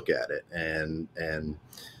way to look at it. And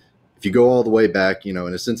if you go all the way back, in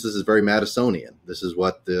a sense, this is very Madisonian. This is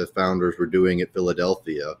what the founders were doing at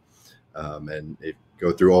Philadelphia. And if you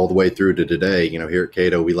go through all the way through to today, here at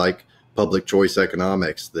Cato, we like public choice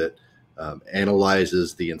economics that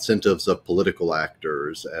analyzes the incentives of political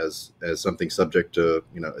actors as something subject to,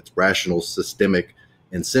 it's rational systemic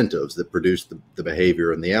incentives that produce the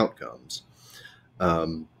behavior and the outcomes.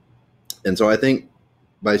 And so I think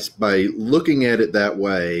by looking at it that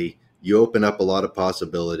way, you open up a lot of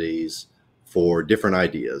possibilities for different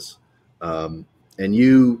ideas. And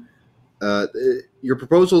your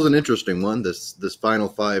proposal is an interesting one, this final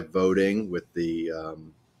 5 voting with the,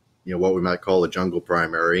 what we might call a jungle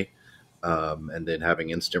primary, and then having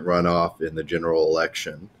instant runoff in the general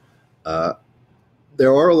election.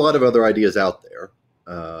 There are a lot of other ideas out there.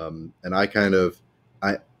 And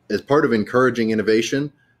I as part of encouraging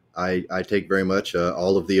innovation, I take very much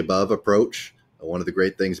all of the above approach. One of the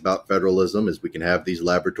great things about federalism is we can have these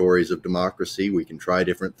laboratories of democracy. We can try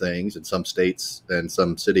different things, and some states and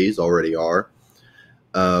some cities already are.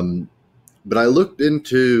 But I looked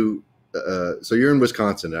into, so you're in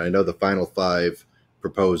Wisconsin, and I know the Final Five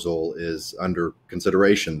proposal is under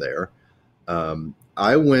consideration there.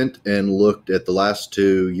 I went and looked at the last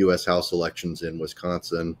two U.S. House elections in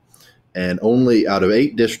Wisconsin, and only out of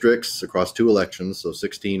 8 districts across 2 elections, so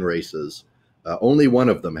 16 races, only one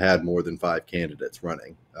of them had more than 5 candidates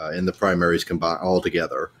running in the primaries combined all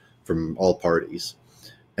together from all parties.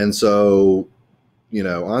 And so, you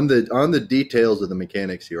know, on the details of the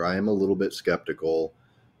mechanics here, I am a little bit skeptical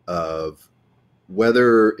of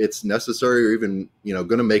whether it's necessary or even, you know,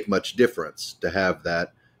 going to make much difference to have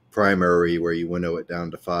that primary where you winnow it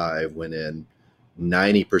down to 5 when in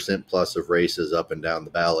 90% plus of races up and down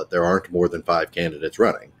the ballot, there aren't more than 5 candidates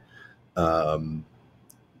running.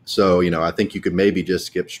 So, you know, I think you could maybe just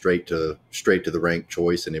skip straight to the ranked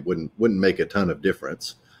choice, and it wouldn't make a ton of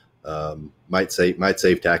difference. Might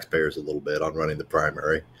save taxpayers a little bit on running the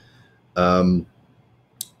primary.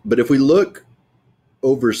 But if we look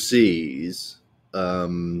overseas,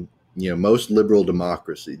 you know, most liberal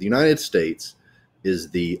democracy, the United States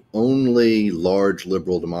is the only large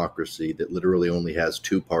liberal democracy that literally only has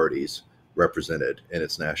 2 parties represented in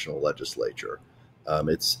its national legislature.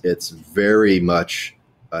 It's very much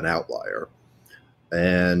an outlier.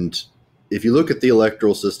 And if you look at the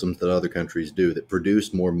electoral systems that other countries do that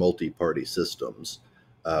produce more multi-party systems,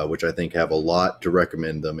 which I think have a lot to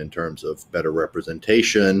recommend them in terms of better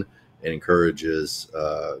representation, it encourages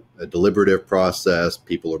a deliberative process.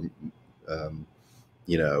 People are,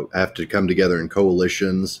 you know, have to come together in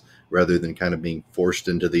coalitions rather than kind of being forced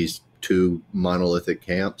into these 2 monolithic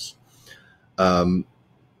camps. Almost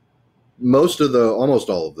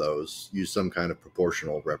all of those use some kind of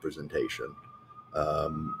proportional representation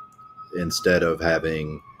instead of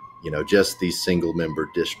having, you know, just these single member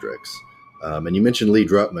districts. And you mentioned Lee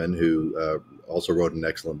Drutman, who also wrote an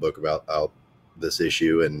excellent book about this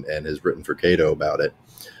issue and has written for Cato about it.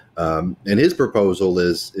 And his proposal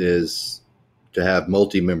is to have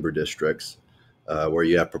multi-member districts where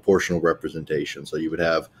you have proportional representation. So you would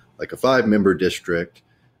have like a 5-member district,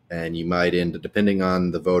 and you might depending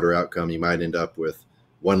on the voter outcome, you might end up with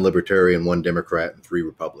 1 Libertarian, 1 Democrat, and 3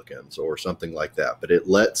 Republicans, or something like that. But it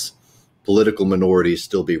lets political minorities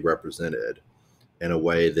still be represented in a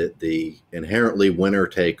way that the inherently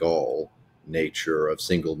winner-take-all nature of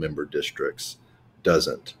single-member districts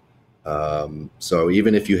doesn't. So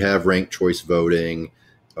even if you have ranked choice voting,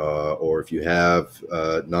 or if you have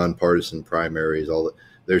nonpartisan primaries,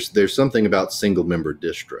 there's something about single-member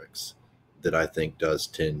districts that I think does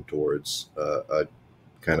tend towards a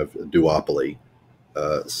kind of duopoly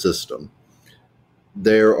system.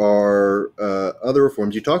 There are other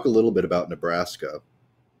reforms. You talk a little bit about Nebraska,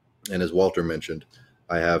 and as Walter mentioned,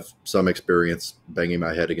 I have some experience banging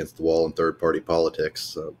my head against the wall in third-party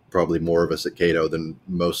politics. Probably more of us at Cato than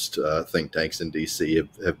most think tanks in D.C.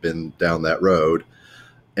 have been down that road.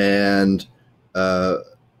 And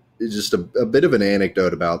just a bit of an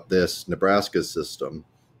anecdote about this Nebraska system.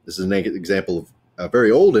 This is an example of a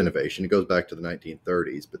very old innovation. It goes back to the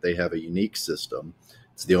 1930s, but they have a unique system.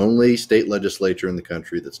 It's the only state legislature in the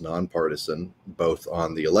country that's nonpartisan, both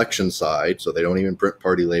on the election side, so they don't even print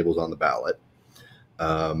party labels on the ballot,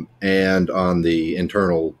 and on the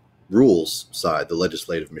internal rules side, the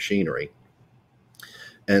legislative machinery.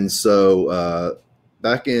 And so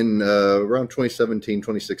back in around 2017,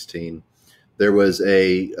 2016, there was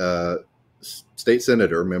a state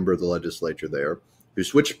senator, member of the legislature there, who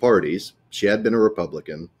switched parties. She had been a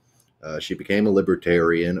Republican. She became a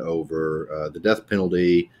libertarian over the death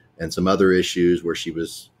penalty and some other issues where she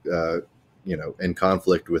was, you know, in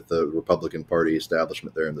conflict with the Republican Party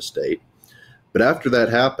establishment there in the state. But after that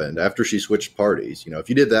happened, after she switched parties, you know, if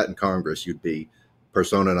you did that in Congress, you'd be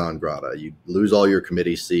persona non grata. You'd lose all your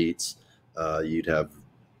committee seats. You'd have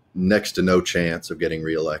next to no chance of getting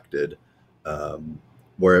reelected.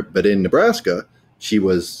 But in Nebraska, she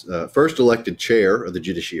was first elected chair of the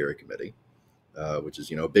Judiciary Committee, which is,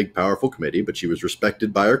 you know, a big, powerful committee, but she was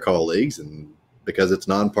respected by her colleagues. And because it's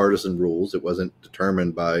nonpartisan rules, it wasn't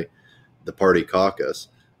determined by the party caucus.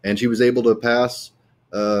 And she was able to pass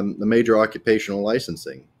a major occupational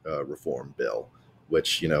licensing reform bill,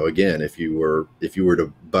 which, you know, again, if you were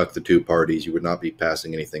to buck the 2 parties, you would not be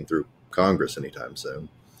passing anything through Congress anytime soon.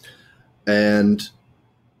 And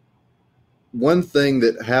one thing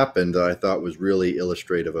that happened that I thought was really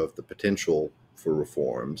illustrative of the potential for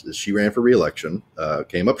reforms is she ran for re-election,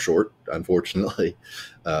 came up short, unfortunately,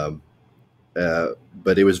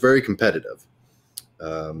 but it was very competitive.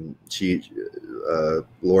 Laura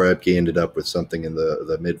Ebke ended up with something in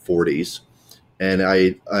the mid 40s. And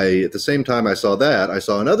I, at the same time I saw that, I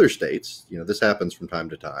saw in other states, this happens from time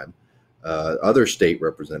to time, other state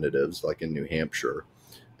representatives, like in New Hampshire,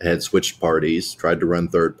 had switched parties, tried to run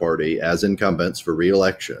third party as incumbents for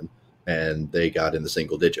re-election, and they got in the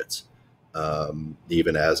single digits,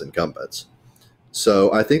 even as incumbents.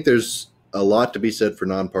 So I think there's a lot to be said for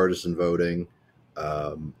nonpartisan voting.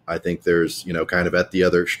 I think there's, kind of at the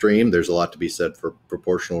other extreme, there's a lot to be said for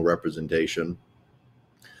proportional representation.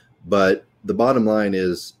 But the bottom line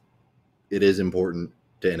is, it is important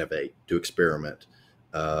to innovate, to experiment.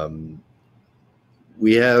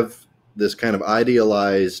 We have this kind of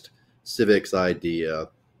idealized civics idea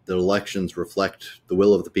that elections reflect the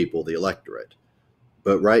will of the people, the electorate.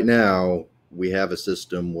 But right now, we have a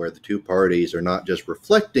system where the two parties are not just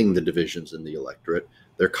reflecting the divisions in the electorate,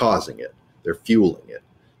 they're causing it, they're fueling it.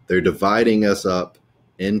 They're dividing us up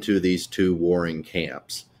into these two warring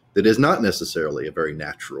camps. That is not necessarily a very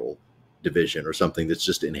natural division or something that's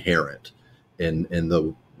just inherent in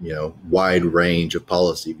the wide range of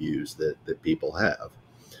policy views that people have.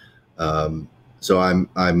 So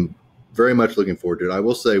I'm very much looking forward to it. I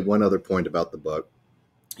will say one other point about the book.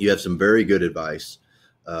 You have some very good advice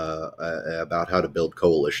about how to build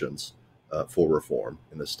coalitions for reform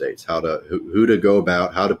in the states, who to go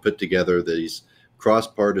about, how to put together these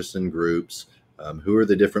cross-partisan groups, who are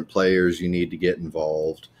the different players you need to get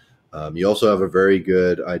involved. You also have a very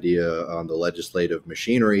good idea on the legislative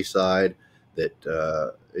machinery side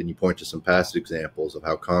and you point to some past examples of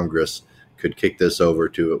how Congress could kick this over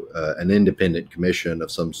to an independent commission of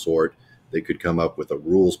some sort that could come up with a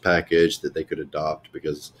rules package that they could adopt,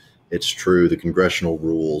 because it's true, the congressional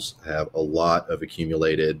rules have a lot of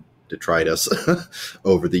accumulated detritus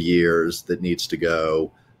over the years that needs to go.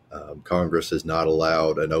 Congress has not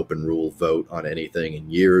allowed an open rule vote on anything in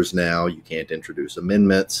years now. You can't introduce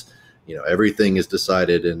amendments. Everything is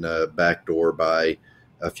decided in a back door by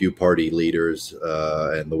a few party leaders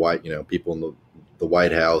and the people in the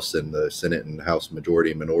White House and the Senate and House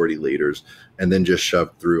majority and minority leaders, and then just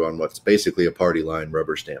shoved through on what's basically a party line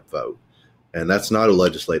rubber stamp vote. And that's not a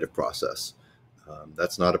legislative process.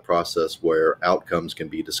 That's not a process where outcomes can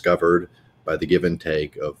be discovered by the give and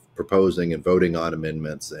take of proposing and voting on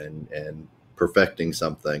amendments and perfecting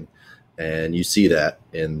something. And you see that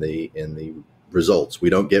in the results.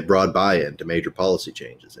 We don't get broad buy-in to major policy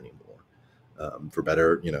changes anymore. For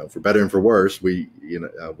better and for worse, we're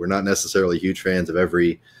not necessarily huge fans of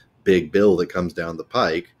every big bill that comes down the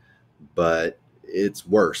pike, but it's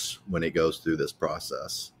worse when it goes through this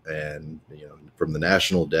process. And from the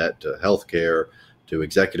national debt to healthcare to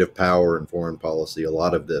executive power and foreign policy, a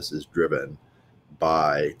lot of this is driven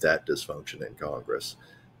by that dysfunction in Congress.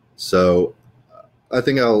 So I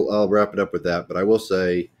think I'll wrap it up with that. But I will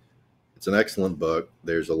say it's an excellent book.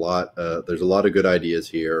 There's a lot of good ideas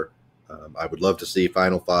here. I would love to see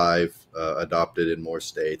Final Five adopted in more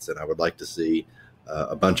states, and I would like to see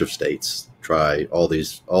a bunch of states try all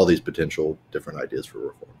these potential different ideas for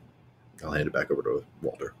reform. I'll hand it back over to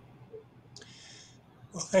Walter.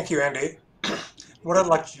 Well, thank you, Andy. What I'd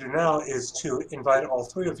like to do now is to invite all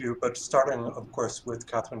three of you, but starting, of course, with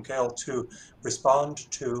Katherine Gehl, to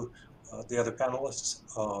respond to the other panelists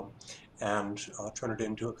and turn it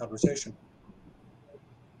into a conversation.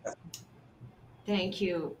 Thank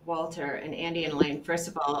you, Walter and Andy and Elaine. First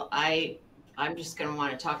of all, I'm just going to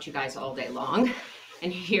want to talk to you guys all day long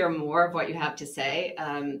and hear more of what you have to say.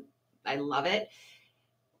 I love it.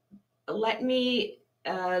 Let me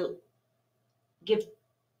give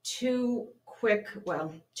two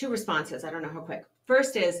responses. I don't know how quick.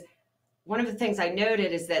 First is, one of the things I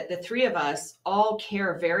noted is that the three of us all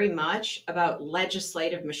care very much about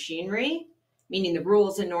legislative machinery, meaning the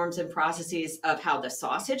rules and norms and processes of how the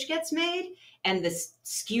sausage gets made and the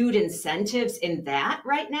skewed incentives in that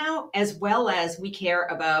right now, as well as we care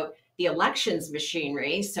about the elections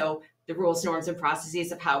machinery. So the rules, norms, and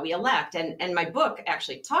processes of how we elect. And my book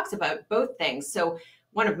actually talks about both things. So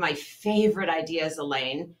one of my favorite ideas,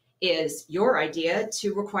 Elaine, is your idea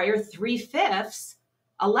to require 3/5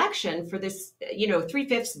 election for this,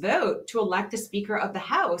 3/5 vote to elect the Speaker of the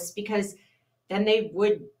House, because then they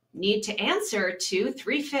would need to answer to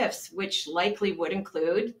 3/5, which likely would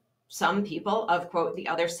include some people of, quote, the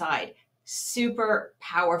other side. Super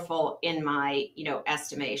powerful in my,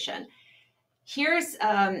 estimation. Here's,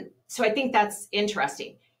 so I think that's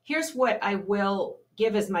interesting. Here's what I will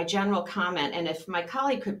give as my general comment. And if my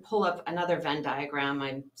colleague could pull up another Venn diagram,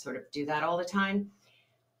 I sort of do that all the time.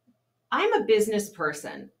 I'm a business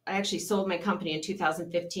person. I actually sold my company in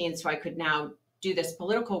 2015, so I could now do this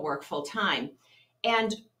political work full time.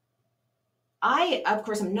 And I, of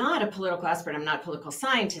course, I'm not a political expert. I'm not a political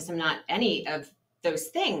scientist. I'm not any of those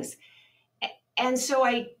things. And so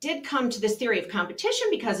I did come to this theory of competition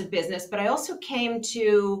because of business, but I also came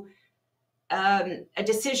to a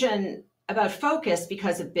decision about focus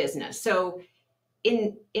because of business. So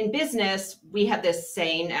in business, we have this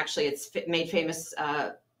saying, actually it's made famous,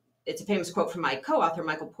 it's a famous quote from my co-author,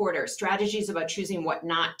 Michael Porter: strategy is about choosing what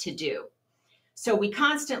not to do. So we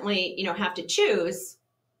constantly, have to choose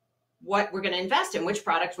what we're going to invest in, which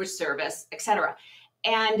product, which service, et cetera.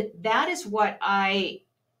 And that is what I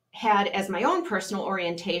had as my own personal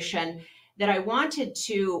orientation, that I wanted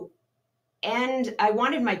to end. I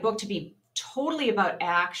wanted my book to be totally about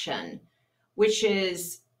action, which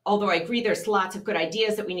is, although I agree there's lots of good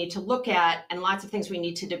ideas that we need to look at and lots of things we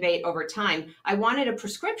need to debate over time, I wanted a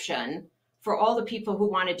prescription for all the people who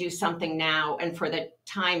want to do something now and for the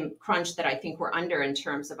time crunch that I think we're under in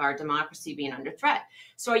terms of our democracy being under threat.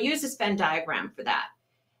 So I use this Venn diagram for that,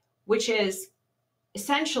 which is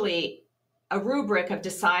essentially a rubric of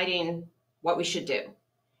deciding what we should do.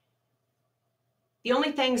 The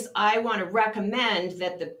only things I want to recommend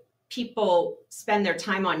that the people spend their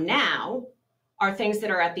time on now are things that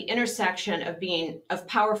are at the intersection of being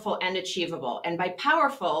powerful and achievable. And by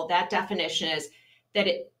powerful, that definition is that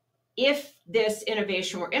if this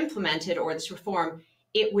innovation were implemented, or this reform,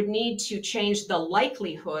 it would need to change the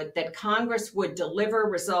likelihood that Congress would deliver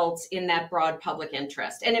results in that broad public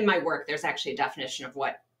interest. And in my work, there's actually a definition of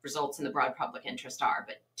what results in the broad public interest are,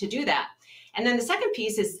 but to do that. And then the second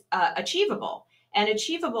piece is achievable. And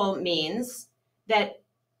achievable means that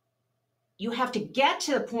you have to get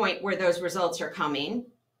to the point where those results are coming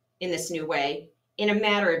in this new way in a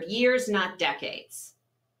matter of years, not decades.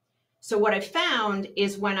 So what I found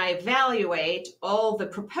is when I evaluate all the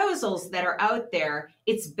proposals that are out there,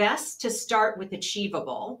 it's best to start with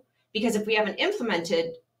achievable, because if we haven't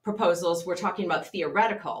implemented proposals, we're talking about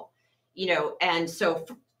theoretical, and so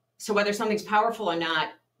whether something's powerful or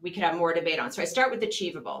not, we could have more debate on. So I start with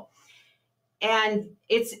achievable. And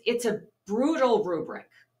it's a brutal rubric,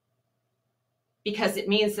 because it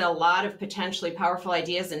means that a lot of potentially powerful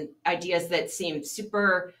ideas and ideas that seem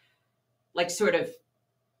super, sort of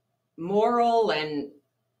moral and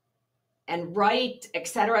right, et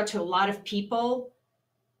cetera, to a lot of people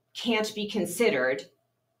can't be considered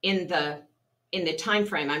in the time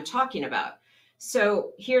frame I'm talking about.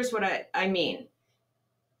 So here's what I mean.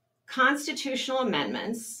 Constitutional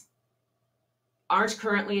amendments aren't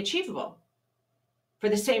currently achievable for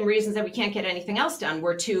the same reasons that we can't get anything else done.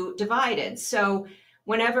 We're too divided. So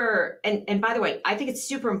whenever, and by the way, I think it's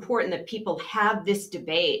super important that people have this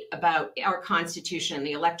debate about our Constitution and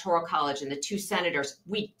the Electoral College and the 2 senators.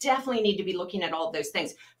 We definitely need to be looking at all of those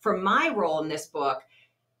things. For my role in this book,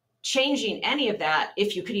 changing any of that,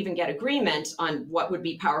 if you could even get agreement on what would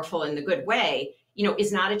be powerful in the good way,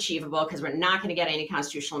 is not achievable, because we're not going to get any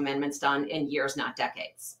constitutional amendments done in years, not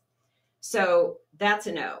decades. So that's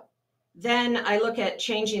a no. Then I look at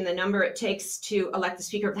changing the number it takes to elect the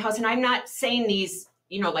Speaker of the House. And I'm not saying these,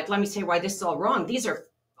 let me say why this is all wrong.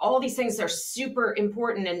 All these things are super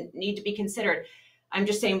important and need to be considered. I'm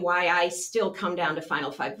just saying why I still come down to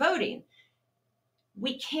final 5 voting.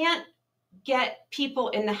 We can't get people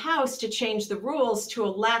in the House to change the rules to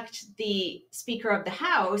elect the Speaker of the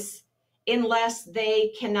House unless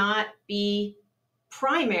they cannot be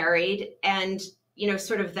primaried and,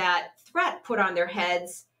 sort of that threat put on their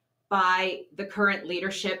heads by the current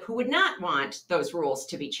leadership, who would not want those rules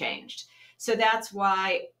to be changed. So that's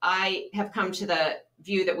why I have come to the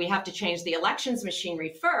view that we have to change the elections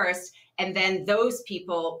machinery first, and then those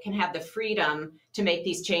people can have the freedom to make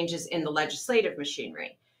these changes in the legislative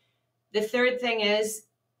machinery. The third thing is,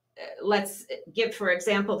 let's give, for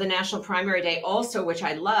example, the National Primary Day also, which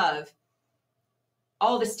I love.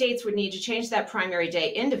 All the states would need to change that primary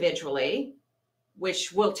day individually,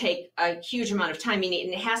 which will take a huge amount of time. And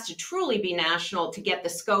it has to truly be national to get the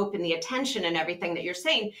scope and the attention and everything that you're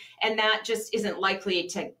saying. And that just isn't likely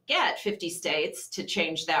to get 50 states to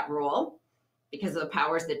change that rule because of the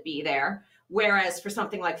powers that be there. Whereas for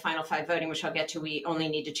something like final 5 voting, which I'll get to, we only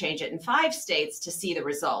need to change it in 5 states to see the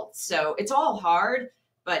results. So it's all hard,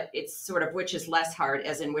 but it's sort of which is less hard,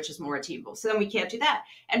 as in which is more achievable. So then we can't do that.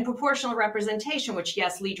 And proportional representation, which,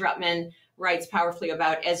 yes, Lee Drutman writes powerfully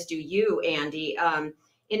about, as do you, Andy.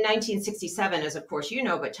 In 1967, as of course you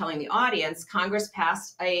know, but telling the audience, Congress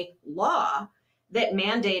passed a law that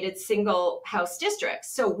mandated single House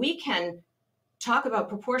districts. So we can talk about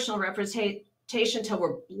proportional representation till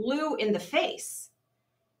we're blue in the face.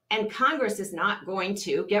 And Congress is not going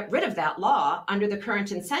to get rid of that law under the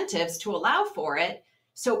current incentives to allow for it.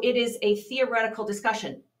 So it is a theoretical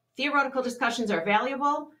discussion. Theoretical discussions are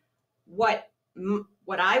valuable. What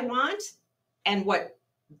what I want and what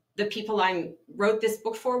the people I wrote this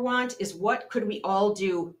book for want is, what could we all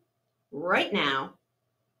do right now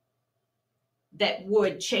that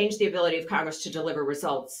would change the ability of Congress to deliver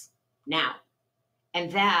results now?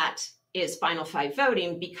 And that is final five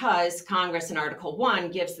voting, because Congress in Article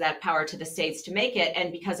 1 gives that power to the states to make it.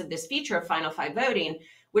 And because of this feature of final five voting,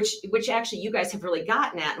 which actually you guys have really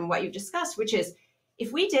gotten at and what you've discussed, which is,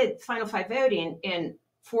 if we did final five voting in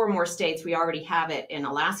 4 more states, we already have it in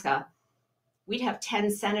Alaska, we'd have 10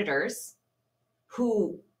 senators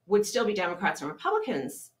who would still be Democrats and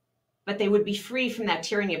Republicans, but they would be free from that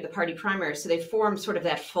tyranny of the party primary. So they form sort of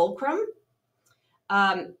that fulcrum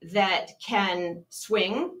that can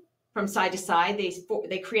swing from side to side.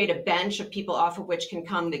 They create a bench of people off of which can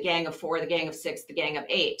come the gang of 4, the gang of 6, the gang of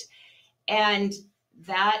 8. And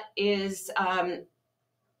that is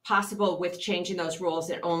possible with changing those rules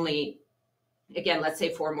in only, again, let's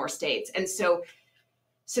say 4 more states. And so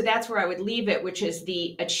that's where I would leave it, which is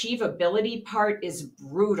the achievability part is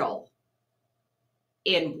brutal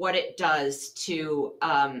in what it does to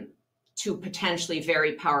potentially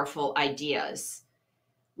very powerful ideas,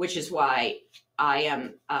 which is why I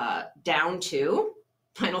am down to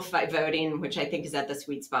final five voting, which I think is at the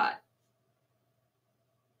sweet spot.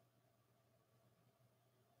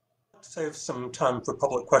 Save some time for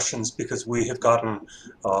public questions because we have gotten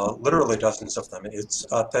literally dozens of them. It's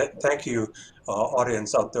thank you,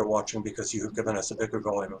 audience out there watching, because you have given us a bigger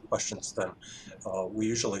volume of questions than we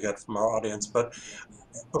usually get from our audience. But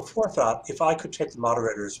before that, if I could take the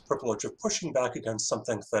moderator's privilege of pushing back against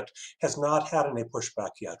something that has not had any pushback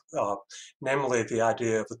yet, namely the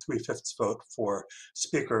idea of a 3/5 vote for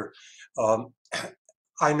speaker.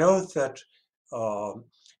 I know that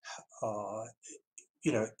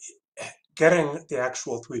you know, getting the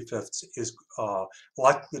actual 3/5 is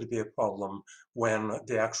likely to be a problem when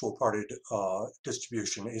the actual party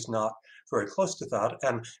distribution is not very close to that.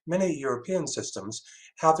 And many European systems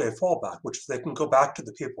have a fallback, which they can go back to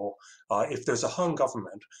the people. If there's a hung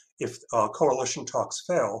government, if coalition talks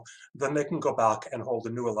fail, then they can go back and hold a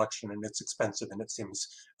new election, and it's expensive and it seems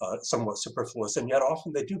somewhat superfluous. And yet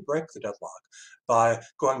often they do break the deadlock by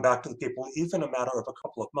going back to the people, even a matter of a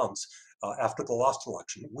couple of months after the last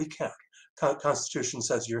election. We can't. Constitution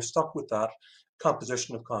says you're stuck with that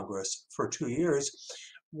composition of Congress for 2 years.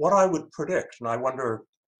 What I would predict, and I wonder,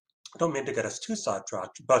 I don't mean to get us too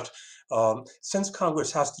sidetracked, but since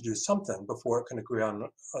Congress has to do something before it can agree on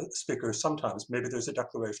speakers, sometimes maybe there's a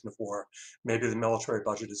declaration of war, maybe the military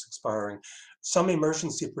budget is expiring, some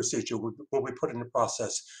emergency procedure will be put into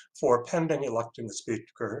process for pending electing a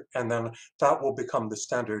speaker, and then that will become the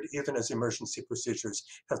standard, even as emergency procedures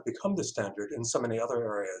have become the standard in so many other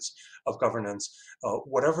areas of governance.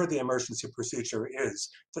 Whatever the emergency procedure is,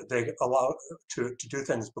 that they allow to do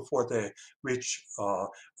things before they reach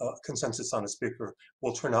consensus on a speaker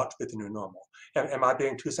will turn out to be the new normal. Am I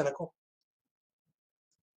being too cynical?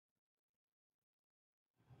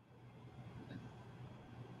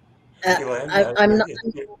 Elaine, I'm not.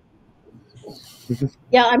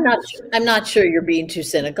 Yeah, I'm not sure you're being too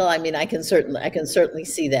cynical. I mean, I can certainly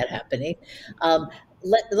see that happening.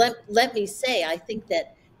 Let me say, I think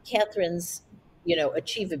that Catherine's,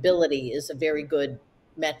 achievability is a very good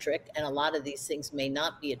metric, and a lot of these things may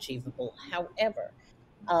not be achievable. However,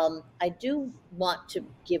 I do want to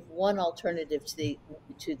give one alternative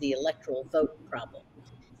to the electoral vote problem,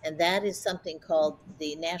 and that is something called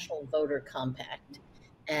the National Voter Compact.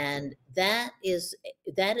 And that is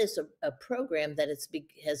a program that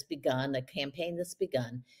has begun, a campaign that's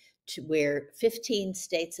begun, to where 15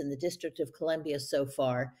 states in the District of Columbia so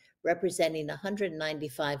far, representing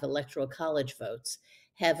 195 electoral college votes,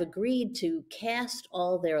 have agreed to cast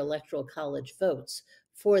all their electoral college votes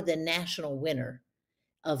for the national winner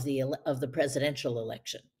of the presidential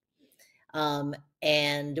election.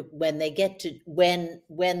 And when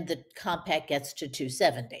the compact gets to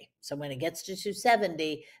 270, so when it gets to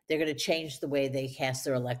 270, they're going to change the way they cast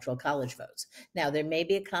their electoral college votes. Now, there may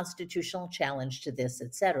be a constitutional challenge to this,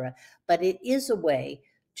 et cetera, but it is a way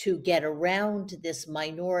to get around this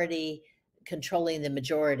minority controlling the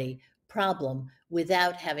majority problem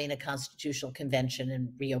without having a constitutional convention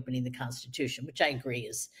and reopening the Constitution, which I agree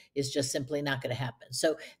is just simply not going to happen.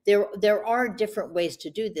 So there are different ways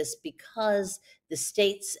to do this, because the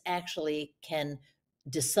states actually can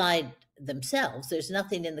decide themselves. There's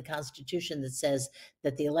nothing in the Constitution that says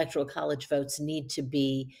that the electoral college votes need to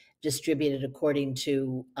be distributed according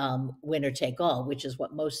to winner take all, which is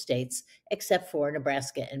what most states, except for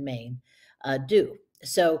Nebraska and Maine, do.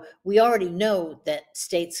 So we already know that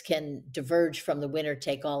states can diverge from the winner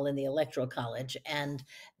take all in the electoral college. And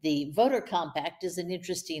the voter compact is an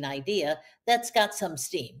interesting idea that's got some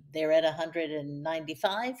steam. They're at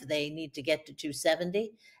 195. They need to get to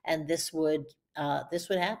 270, and this would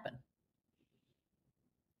happen.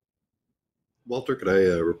 Walter, could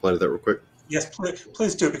I reply to that real quick? Yes,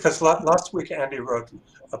 please do, because last week Andy wrote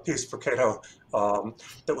a piece for Cato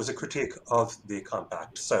that was a critique of the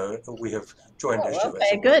compact. So we have joined issue.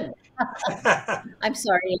 Okay, good. I'm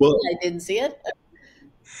sorry, Well, I didn't see it.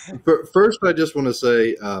 First, I just want to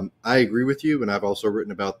say I agree with you, and I've also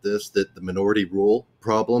written about this, that the minority rule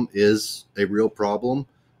problem is a real problem.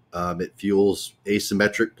 It fuels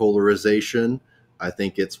asymmetric polarization. I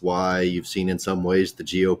think it's why you've seen in some ways the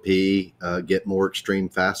GOP get more extreme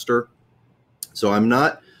faster. So I'm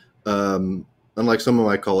not, unlike some of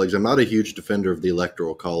my colleagues, I'm not a huge defender of the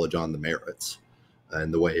Electoral College on the merits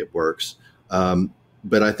and the way it works.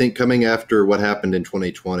 But I think coming after what happened in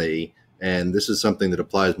 2020, and this is something that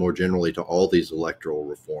applies more generally to all these electoral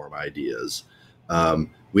reform ideas,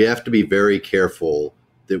 we have to be very careful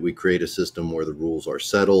that we create a system where the rules are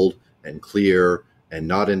settled and clear and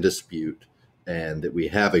not in dispute, and that we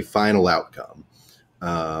have a final outcome.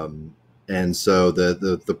 And so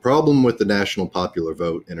the problem with the National Popular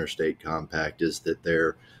Vote Interstate Compact is that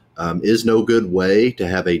there is no good way to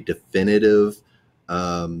have a definitive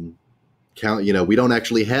count. We don't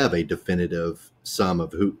actually have a definitive sum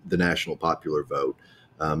of who the national popular vote.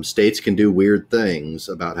 States can do weird things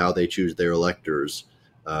about how they choose their electors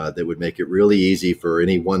that would make it really easy for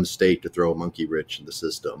any one state to throw a monkey wrench in the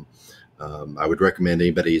system. I would recommend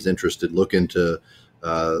anybody who's interested look into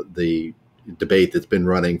the debate that's been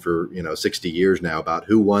running for 60 years now about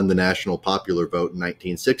who won the national popular vote in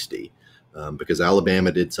 1960, because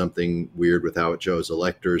Alabama did something weird with how it chose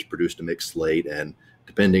electors, produced a mixed slate, and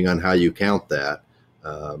depending on how you count that,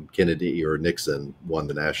 Kennedy or Nixon won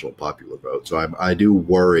the national popular vote. So I do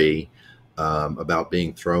worry about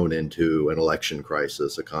being thrown into an election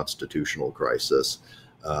crisis, a constitutional crisis.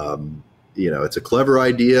 It's a clever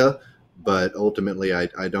idea, but ultimately I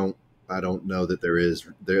don't know that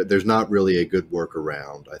there's not really a good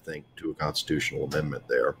workaround, I think, to a constitutional amendment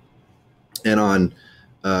there. And on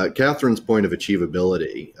Katherine's point of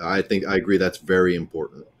achievability, I agree that's very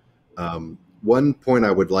important. One point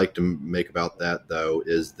I would like to make about that, though,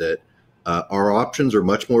 is that our options are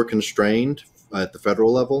much more constrained at the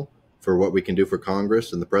federal level for what we can do for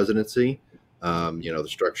Congress and the presidency. The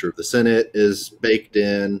structure of the Senate is baked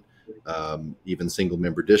in. Even single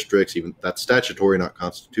member districts, even that's statutory, not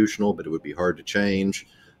constitutional, but it would be hard to change.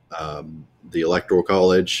 The Electoral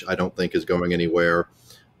College, I don't think, is going anywhere.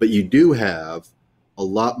 But you do have a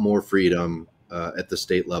lot more freedom at the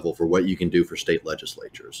state level for what you can do for state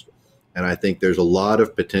legislatures. And I think there's a lot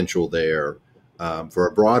of potential there for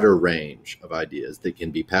a broader range of ideas that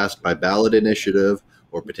can be passed by ballot initiative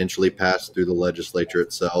or potentially passed through the legislature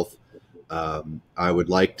itself. I would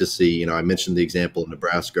like to see, I mentioned the example of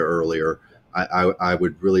Nebraska earlier. I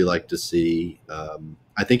would really like to see,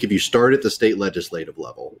 I think if you start at the state legislative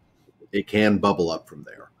level, it can bubble up from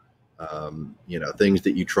there. Things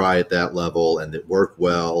that you try at that level and that work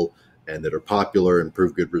well and that are popular and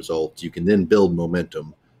prove good results, you can then build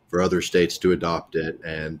momentum for other states to adopt it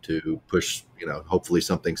and to push, hopefully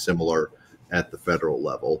something similar at the federal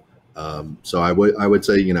level. So I would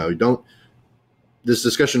say, this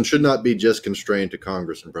discussion should not be just constrained to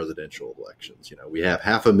Congress and presidential elections. We have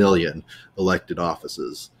 500,000 elected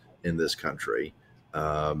offices in this country,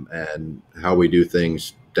 and how we do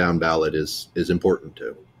things down ballot is important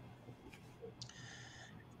too.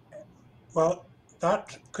 Well,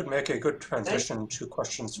 that could make a good transition to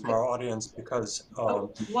questions from our audience because,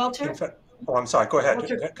 Walter? in fact, I'm sorry, go ahead,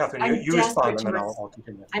 Walter, Katherine, you respond and then I'll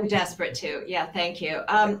continue. I'm desperate to. Yeah, thank you.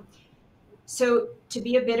 So to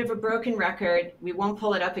be a bit of a broken record, we won't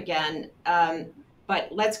pull it up again, but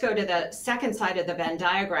let's go to the second side of the Venn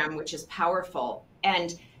diagram, which is powerful.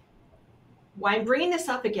 And why I'm bringing this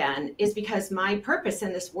up again is because my purpose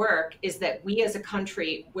in this work is that we as a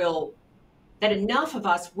country that enough of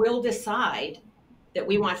us will decide that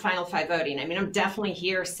we want final five voting. I mean, I'm definitely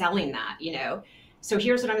here selling that, So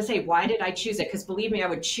here's what I'm gonna say. Why did I choose it? Because believe me, I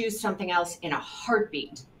would choose something else in a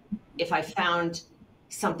heartbeat if I found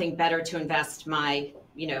something better to invest my,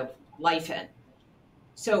 life in.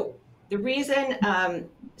 So the reason,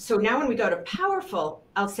 so now when we go to powerful,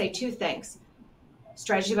 I'll say two things.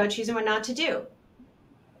 Strategy about choosing what not to do.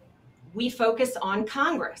 We focus on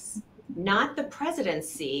Congress, not the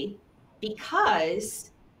presidency,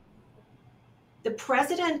 because the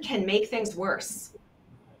president can make things worse.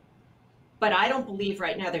 But I don't believe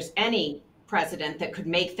right now there's any president that could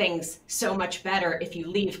make things so much better if you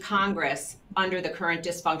leave Congress under the current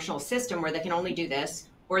dysfunctional system where they can only do this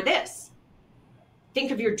or this.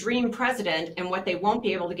 Think of your dream president, and what they won't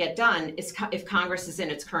be able to get done is if Congress is in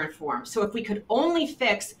its current form. So if we could only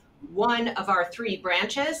fix one of our three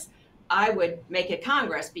branches, I would make it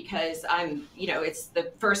Congress, because it's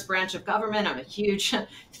the first branch of government. I'm a huge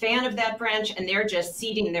fan of that branch, and they're just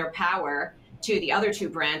ceding their power to the other two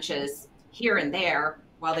branches here and there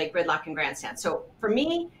while they gridlock and grandstand. So for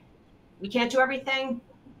me, we can't do everything.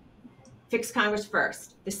 Fix Congress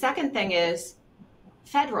first. The second thing is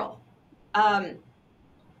federal.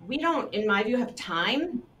 We don't, in my view, have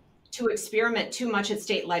time to experiment too much at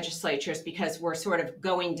state legislatures because we're sort of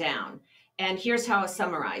going down. And here's how I'll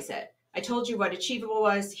summarize it. I told you what achievable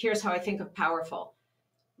was. Here's how I think of powerful.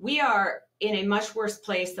 We are in a much worse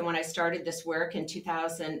place than when I started this work in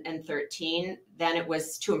 2013. Then it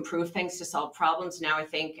was to improve things, to solve problems. Now I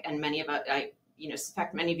think, and I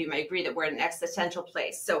suspect many of you may agree, that we're in an existential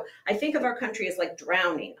place. So I think of our country as like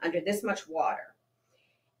drowning under this much water.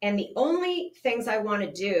 And the only things I want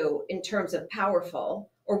to do in terms of powerful,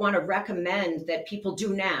 or want to recommend that people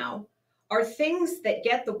do now, are things that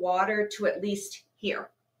get the water to at least here,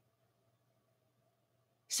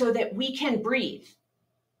 so that we can breathe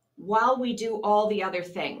while we do all the other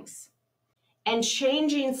things. And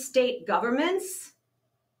changing state governments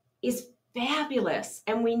is fabulous,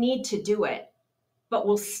 and we need to do it, but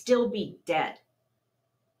we'll still be dead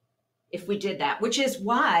if we did that, which is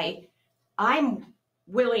why I'm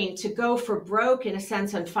willing to go for broke, in a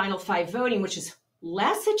sense, on Final Five voting, which is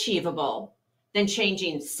less achievable than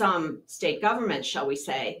changing some state governments, shall we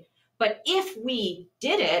say. But if we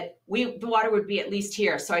did it, the water would be at least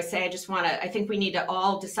here. So I think we need to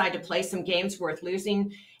all decide to play some games worth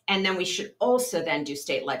losing. And then we should also then do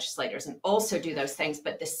state legislators and also do those things.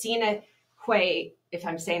 But the sine qua, if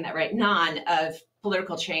I'm saying that right, non of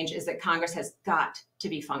political change is that Congress has got to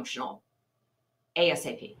be functional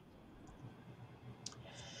ASAP.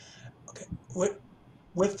 Okay.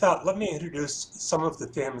 With that, let me introduce some of the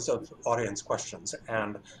themes of audience questions.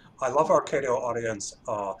 And I love our Cato audience.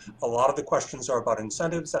 A lot of the questions are about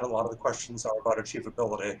incentives, and a lot of the questions are about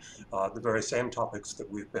achievability, the very same topics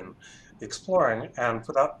that we've been exploring. And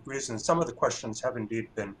for that reason, some of the questions have indeed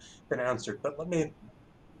been answered. But let me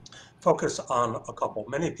focus on a couple.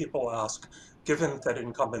 Many people ask, given that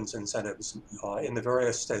incumbents' incentives in the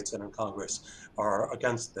various states and in Congress are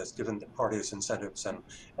against this, given that parties' incentives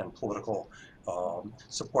and political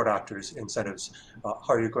support actors' incentives, how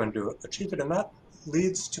are you going to achieve it? And that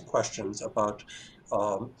leads to questions about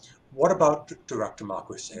what about direct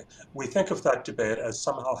democracy? We think of that debate as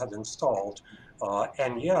somehow having stalled,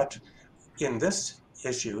 and yet in this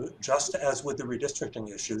issue, just as with the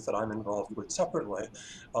redistricting issue that I'm involved with separately,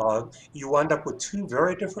 you wind up with two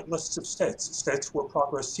very different lists of states. States where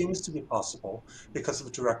progress seems to be possible because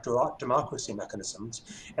of direct democracy mechanisms,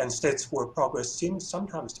 and states where progress seems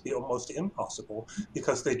sometimes to be almost impossible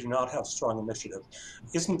because they do not have strong initiative.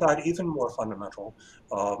 Isn't that even more fundamental?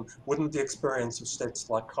 Wouldn't the experience of states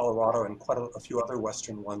like Colorado and quite a few other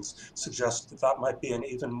Western ones suggest that that might be an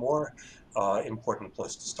even more important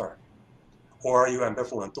place to start? Or are you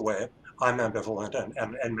ambivalent the way I'm ambivalent,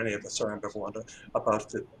 and many of us are ambivalent about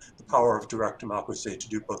the power of direct democracy to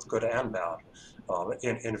do both good and bad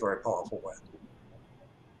in a very powerful way?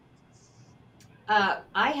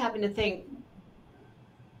 I happen to think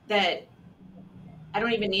that I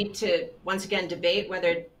don't even need to, once again, debate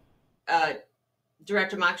whether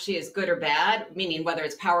direct democracy is good or bad, meaning whether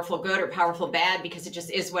it's powerful good or powerful bad, because it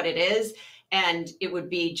just is what it is. And it would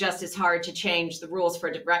be just as hard to change the rules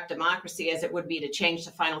for direct democracy as it would be to change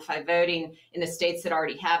the Final Five voting in the states that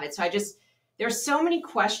already have it. So there's so many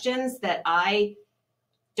questions that I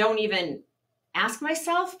don't even ask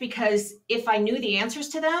myself, because if I knew the answers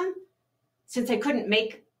to them, since I couldn't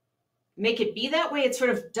make it be that way, it sort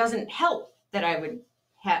of doesn't help that I would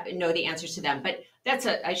know the answers to them. But that's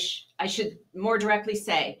I should more directly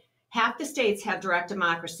say, half the states have direct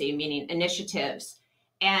democracy, meaning initiatives,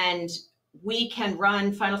 and we can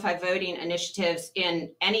run Final Five voting initiatives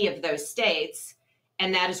in any of those states,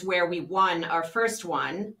 and that is where we won our first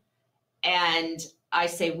one. And I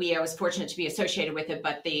say we, I was fortunate to be associated with it,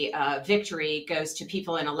 but the victory goes to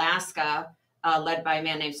people in Alaska, led by a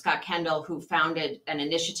man named Scott Kendall, who founded an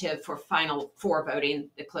initiative for Final Four voting,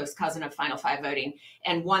 the close cousin of Final Five voting,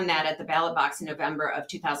 and won that at the ballot box in November of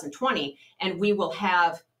 2020. And we will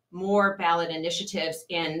have more ballot initiatives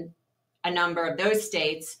in a number of those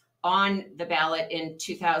states on the ballot in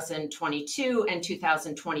 2022 and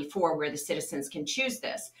 2024, where the citizens can choose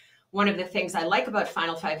this. One of the things I like about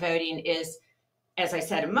Final Five voting is as I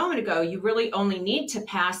said a moment ago, you really only need to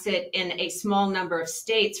pass it in a small number of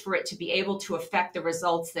states for it to be able to affect the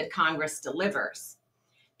results that Congress delivers.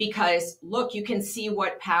 Because look, you can see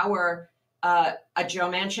what power a Joe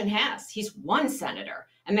Manchin has. He's one senator.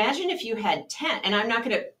 Imagine if you had 10, and I'm not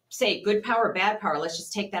going to say good power, bad power. Let's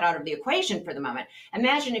just take that out of the equation for the moment.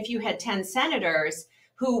 Imagine if you had 10 senators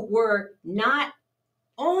who were not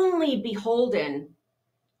only beholden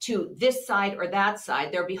to this side or that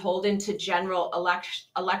side, they're beholden to general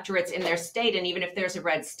electorates in their state. And even if there's a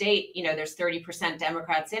red state, there's 30%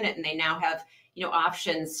 Democrats in it, and they now have,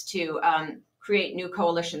 options to create new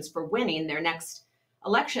coalitions for winning their next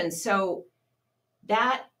election. So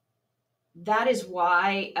that is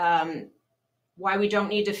why we don't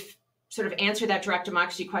need to sort of answer that direct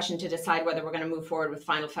democracy question to decide whether we're going to move forward with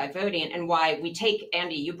final five voting, and why we take,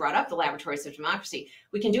 Andy, you brought up the laboratories of democracy.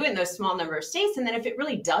 We can do it in those small number of states, and then if it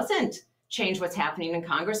really doesn't change what's happening in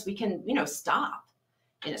Congress, we can, stop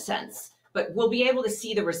in a sense. But we'll be able to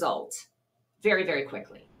see the result very, very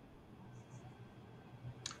quickly.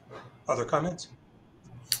 Other comments?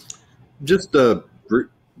 Just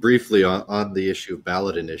briefly on the issue of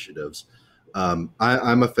ballot initiatives. I'm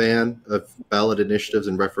a fan of ballot initiatives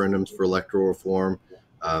and referendums for electoral reform.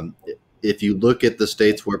 If you look at the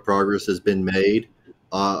states where progress has been made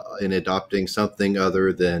in adopting something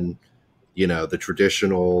other than, the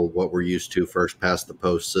traditional, what we're used to, first past the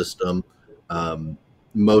post system,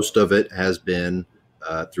 most of it has been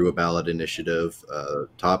through a ballot initiative.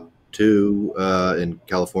 Top two in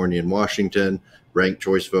California and Washington, ranked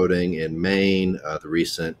choice voting in Maine, the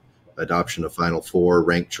recent adoption of Final Four,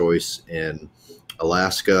 ranked choice in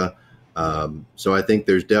Alaska. So I think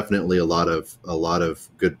there's definitely a lot of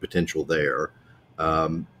good potential there.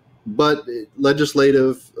 But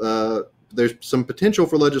legislative, there's some potential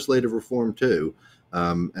for legislative reform too.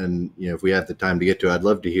 And if we have the time to get to it, I'd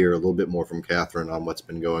love to hear a little bit more from Katherine on what's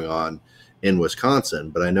been going on in Wisconsin.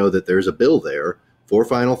 But I know that there's a bill there for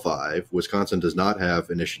Final Five. Wisconsin does not have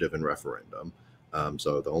initiative and referendum.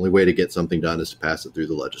 So the only way to get something done is to pass it through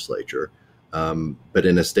the legislature. But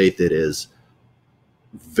in a state that is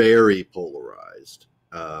very polarized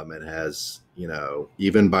and has,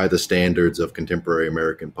 even by the standards of contemporary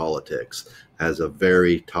American politics, has a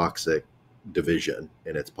very toxic division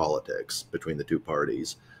in its politics between the two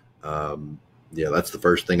parties. That's the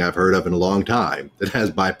first thing I've heard of in a long time that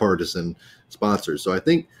has bipartisan sponsors. So I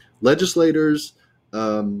think legislators,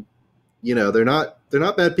 they're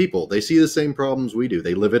not bad people. They see the same problems we do.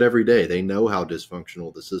 They live it every day. They know how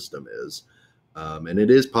dysfunctional the system is. And it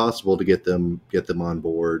is possible to get them on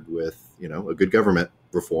board with, a good government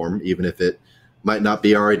reform, even if it might not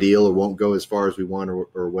be our ideal or won't go as far as we want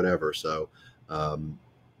or whatever. So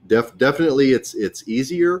definitely it's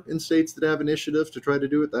easier in states that have initiatives to try to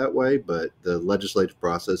do it that way. But the legislative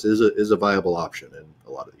process is a viable option in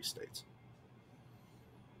a lot of these states.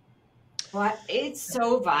 Well, it's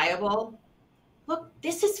so viable. Look,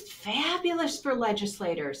 this is fabulous for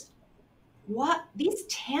legislators. These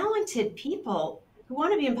talented people who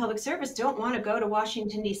want to be in public service don't want to go to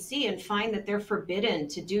Washington, D.C. and find that they're forbidden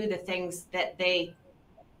to do the things that they,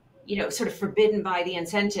 sort of forbidden by the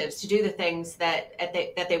incentives to do the things that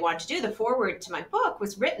they want to do. The foreword to my book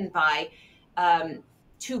was written by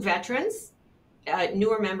two veterans,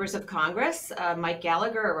 newer members of Congress, Mike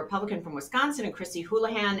Gallagher, a Republican from Wisconsin, and Chrissy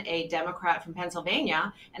Houlihan, a Democrat from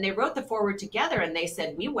Pennsylvania. And they wrote the foreword together, and they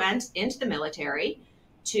said, we went into the military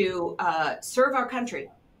to serve our country,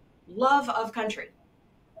 love of country.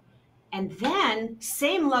 And then,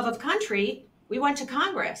 same love of country, we went to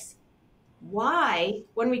Congress. Why,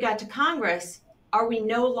 when we got to Congress, are we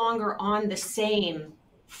no longer on the same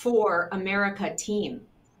For America team?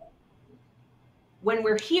 When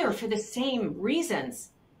we're here for the same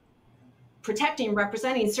reasons, protecting,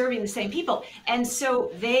 representing, serving the same people. And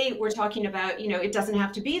so they were talking about, it doesn't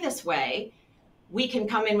have to be this way. We can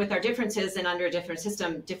come in with our differences, and under a different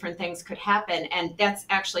system, different things could happen. And that's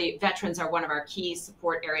actually, veterans are one of our key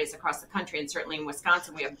support areas across the country. And certainly in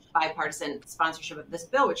Wisconsin, we have bipartisan sponsorship of this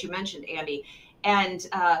bill, which you mentioned, Andy. And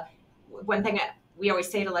one thing we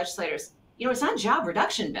always say to legislators, it's not a job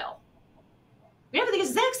reduction bill. We have the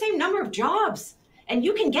exact same number of jobs, and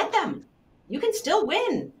you can get them. You can still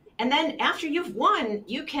win. And then after you've won,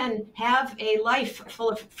 you can have a life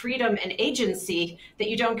full of freedom and agency that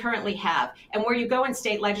you don't currently have. And where you go in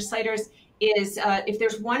state legislators is if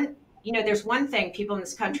there's one thing people in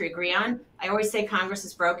this country agree on. I always say Congress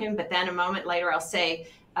is broken, but then a moment later I'll say,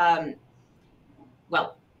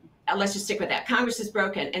 let's just stick with that. Congress is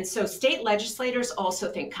broken. And so state legislators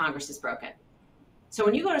also think Congress is broken. So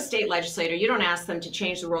when you go to a state legislator, you don't ask them to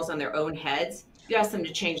change the rules on their own heads. You ask them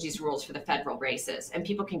to change these rules for the federal races, and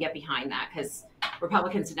people can get behind that because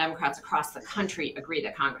Republicans and Democrats across the country agree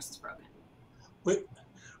that Congress is broken.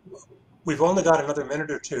 We've only got another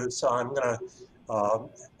minute or two, so I'm going to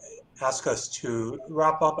ask us to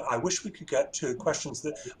wrap up. I wish we could get to questions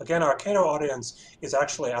that, again, our Cato audience is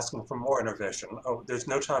actually asking for more innovation. Oh, there's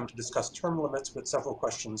no time to discuss term limits, but several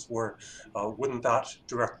questions were, wouldn't that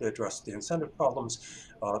directly address the incentive problems?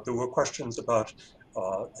 There were questions about,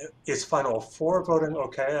 is final four voting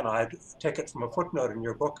okay? And I'd take it from a footnote in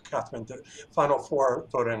your book, Katherine, that final four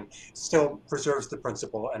voting still preserves the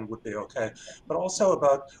principle and would be okay. But also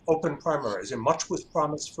about open primaries, and much was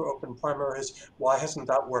promised for open primaries. Why hasn't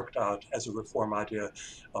that worked out as a reform idea?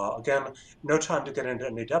 Again, no time to get into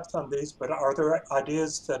any depth on these, but are there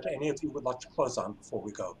ideas that any of you would like to close on before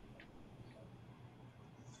we go?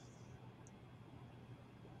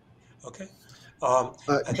 Okay.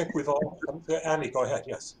 I think we've all, Andy, go ahead,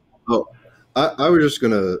 yes. Oh, I was just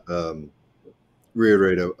going to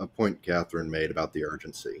reiterate a point Katherine made about the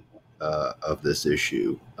urgency of this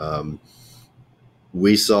issue.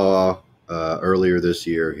 We saw earlier this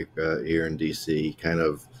year here in DC kind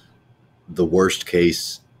of the worst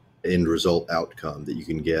case end result outcome that you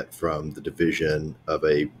can get from the division of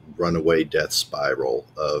a runaway death spiral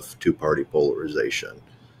of two-party polarization.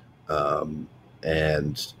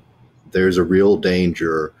 And there's a real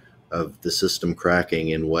danger of the system cracking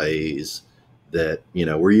in ways that, you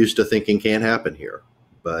know, we're used to thinking can't happen here,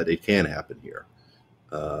 but it can happen here.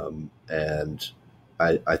 And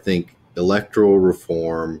I think electoral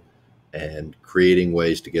reform and creating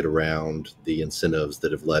ways to get around the incentives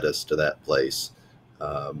that have led us to that place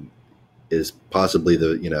is possibly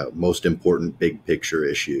the most important big picture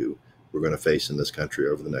issue we're going to face in this country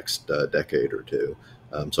over the next decade or two.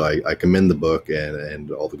 So I commend the book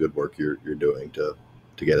and all the good work you're doing to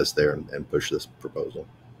get us there and push this proposal.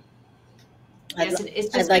 Yes,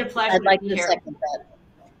 it's just been a pleasure I'd like to be to here. second that.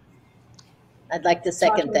 I'd like to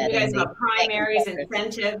second that. You guys Amy. about primaries,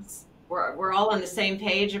 incentives. We're all on the same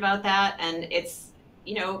page about that, and it's,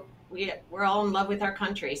 you know, we're all in love with our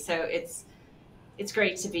country, so it's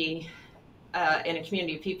great to be in a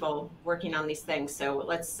community of people working on these things. So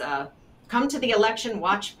let's come to the election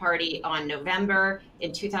watch party on November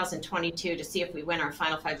in 2022 to see if we win our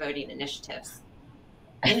final 5 voting initiatives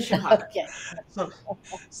in Chicago. Okay. So,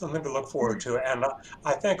 something to look forward to. And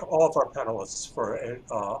I thank all of our panelists for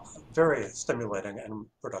a very stimulating and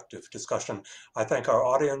productive discussion. I thank our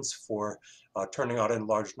audience for turning out in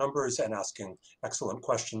large numbers and asking excellent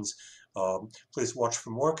questions. Please watch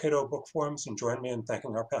for more Cato book forums and join me in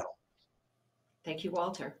thanking our panel. Thank you,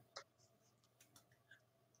 Walter.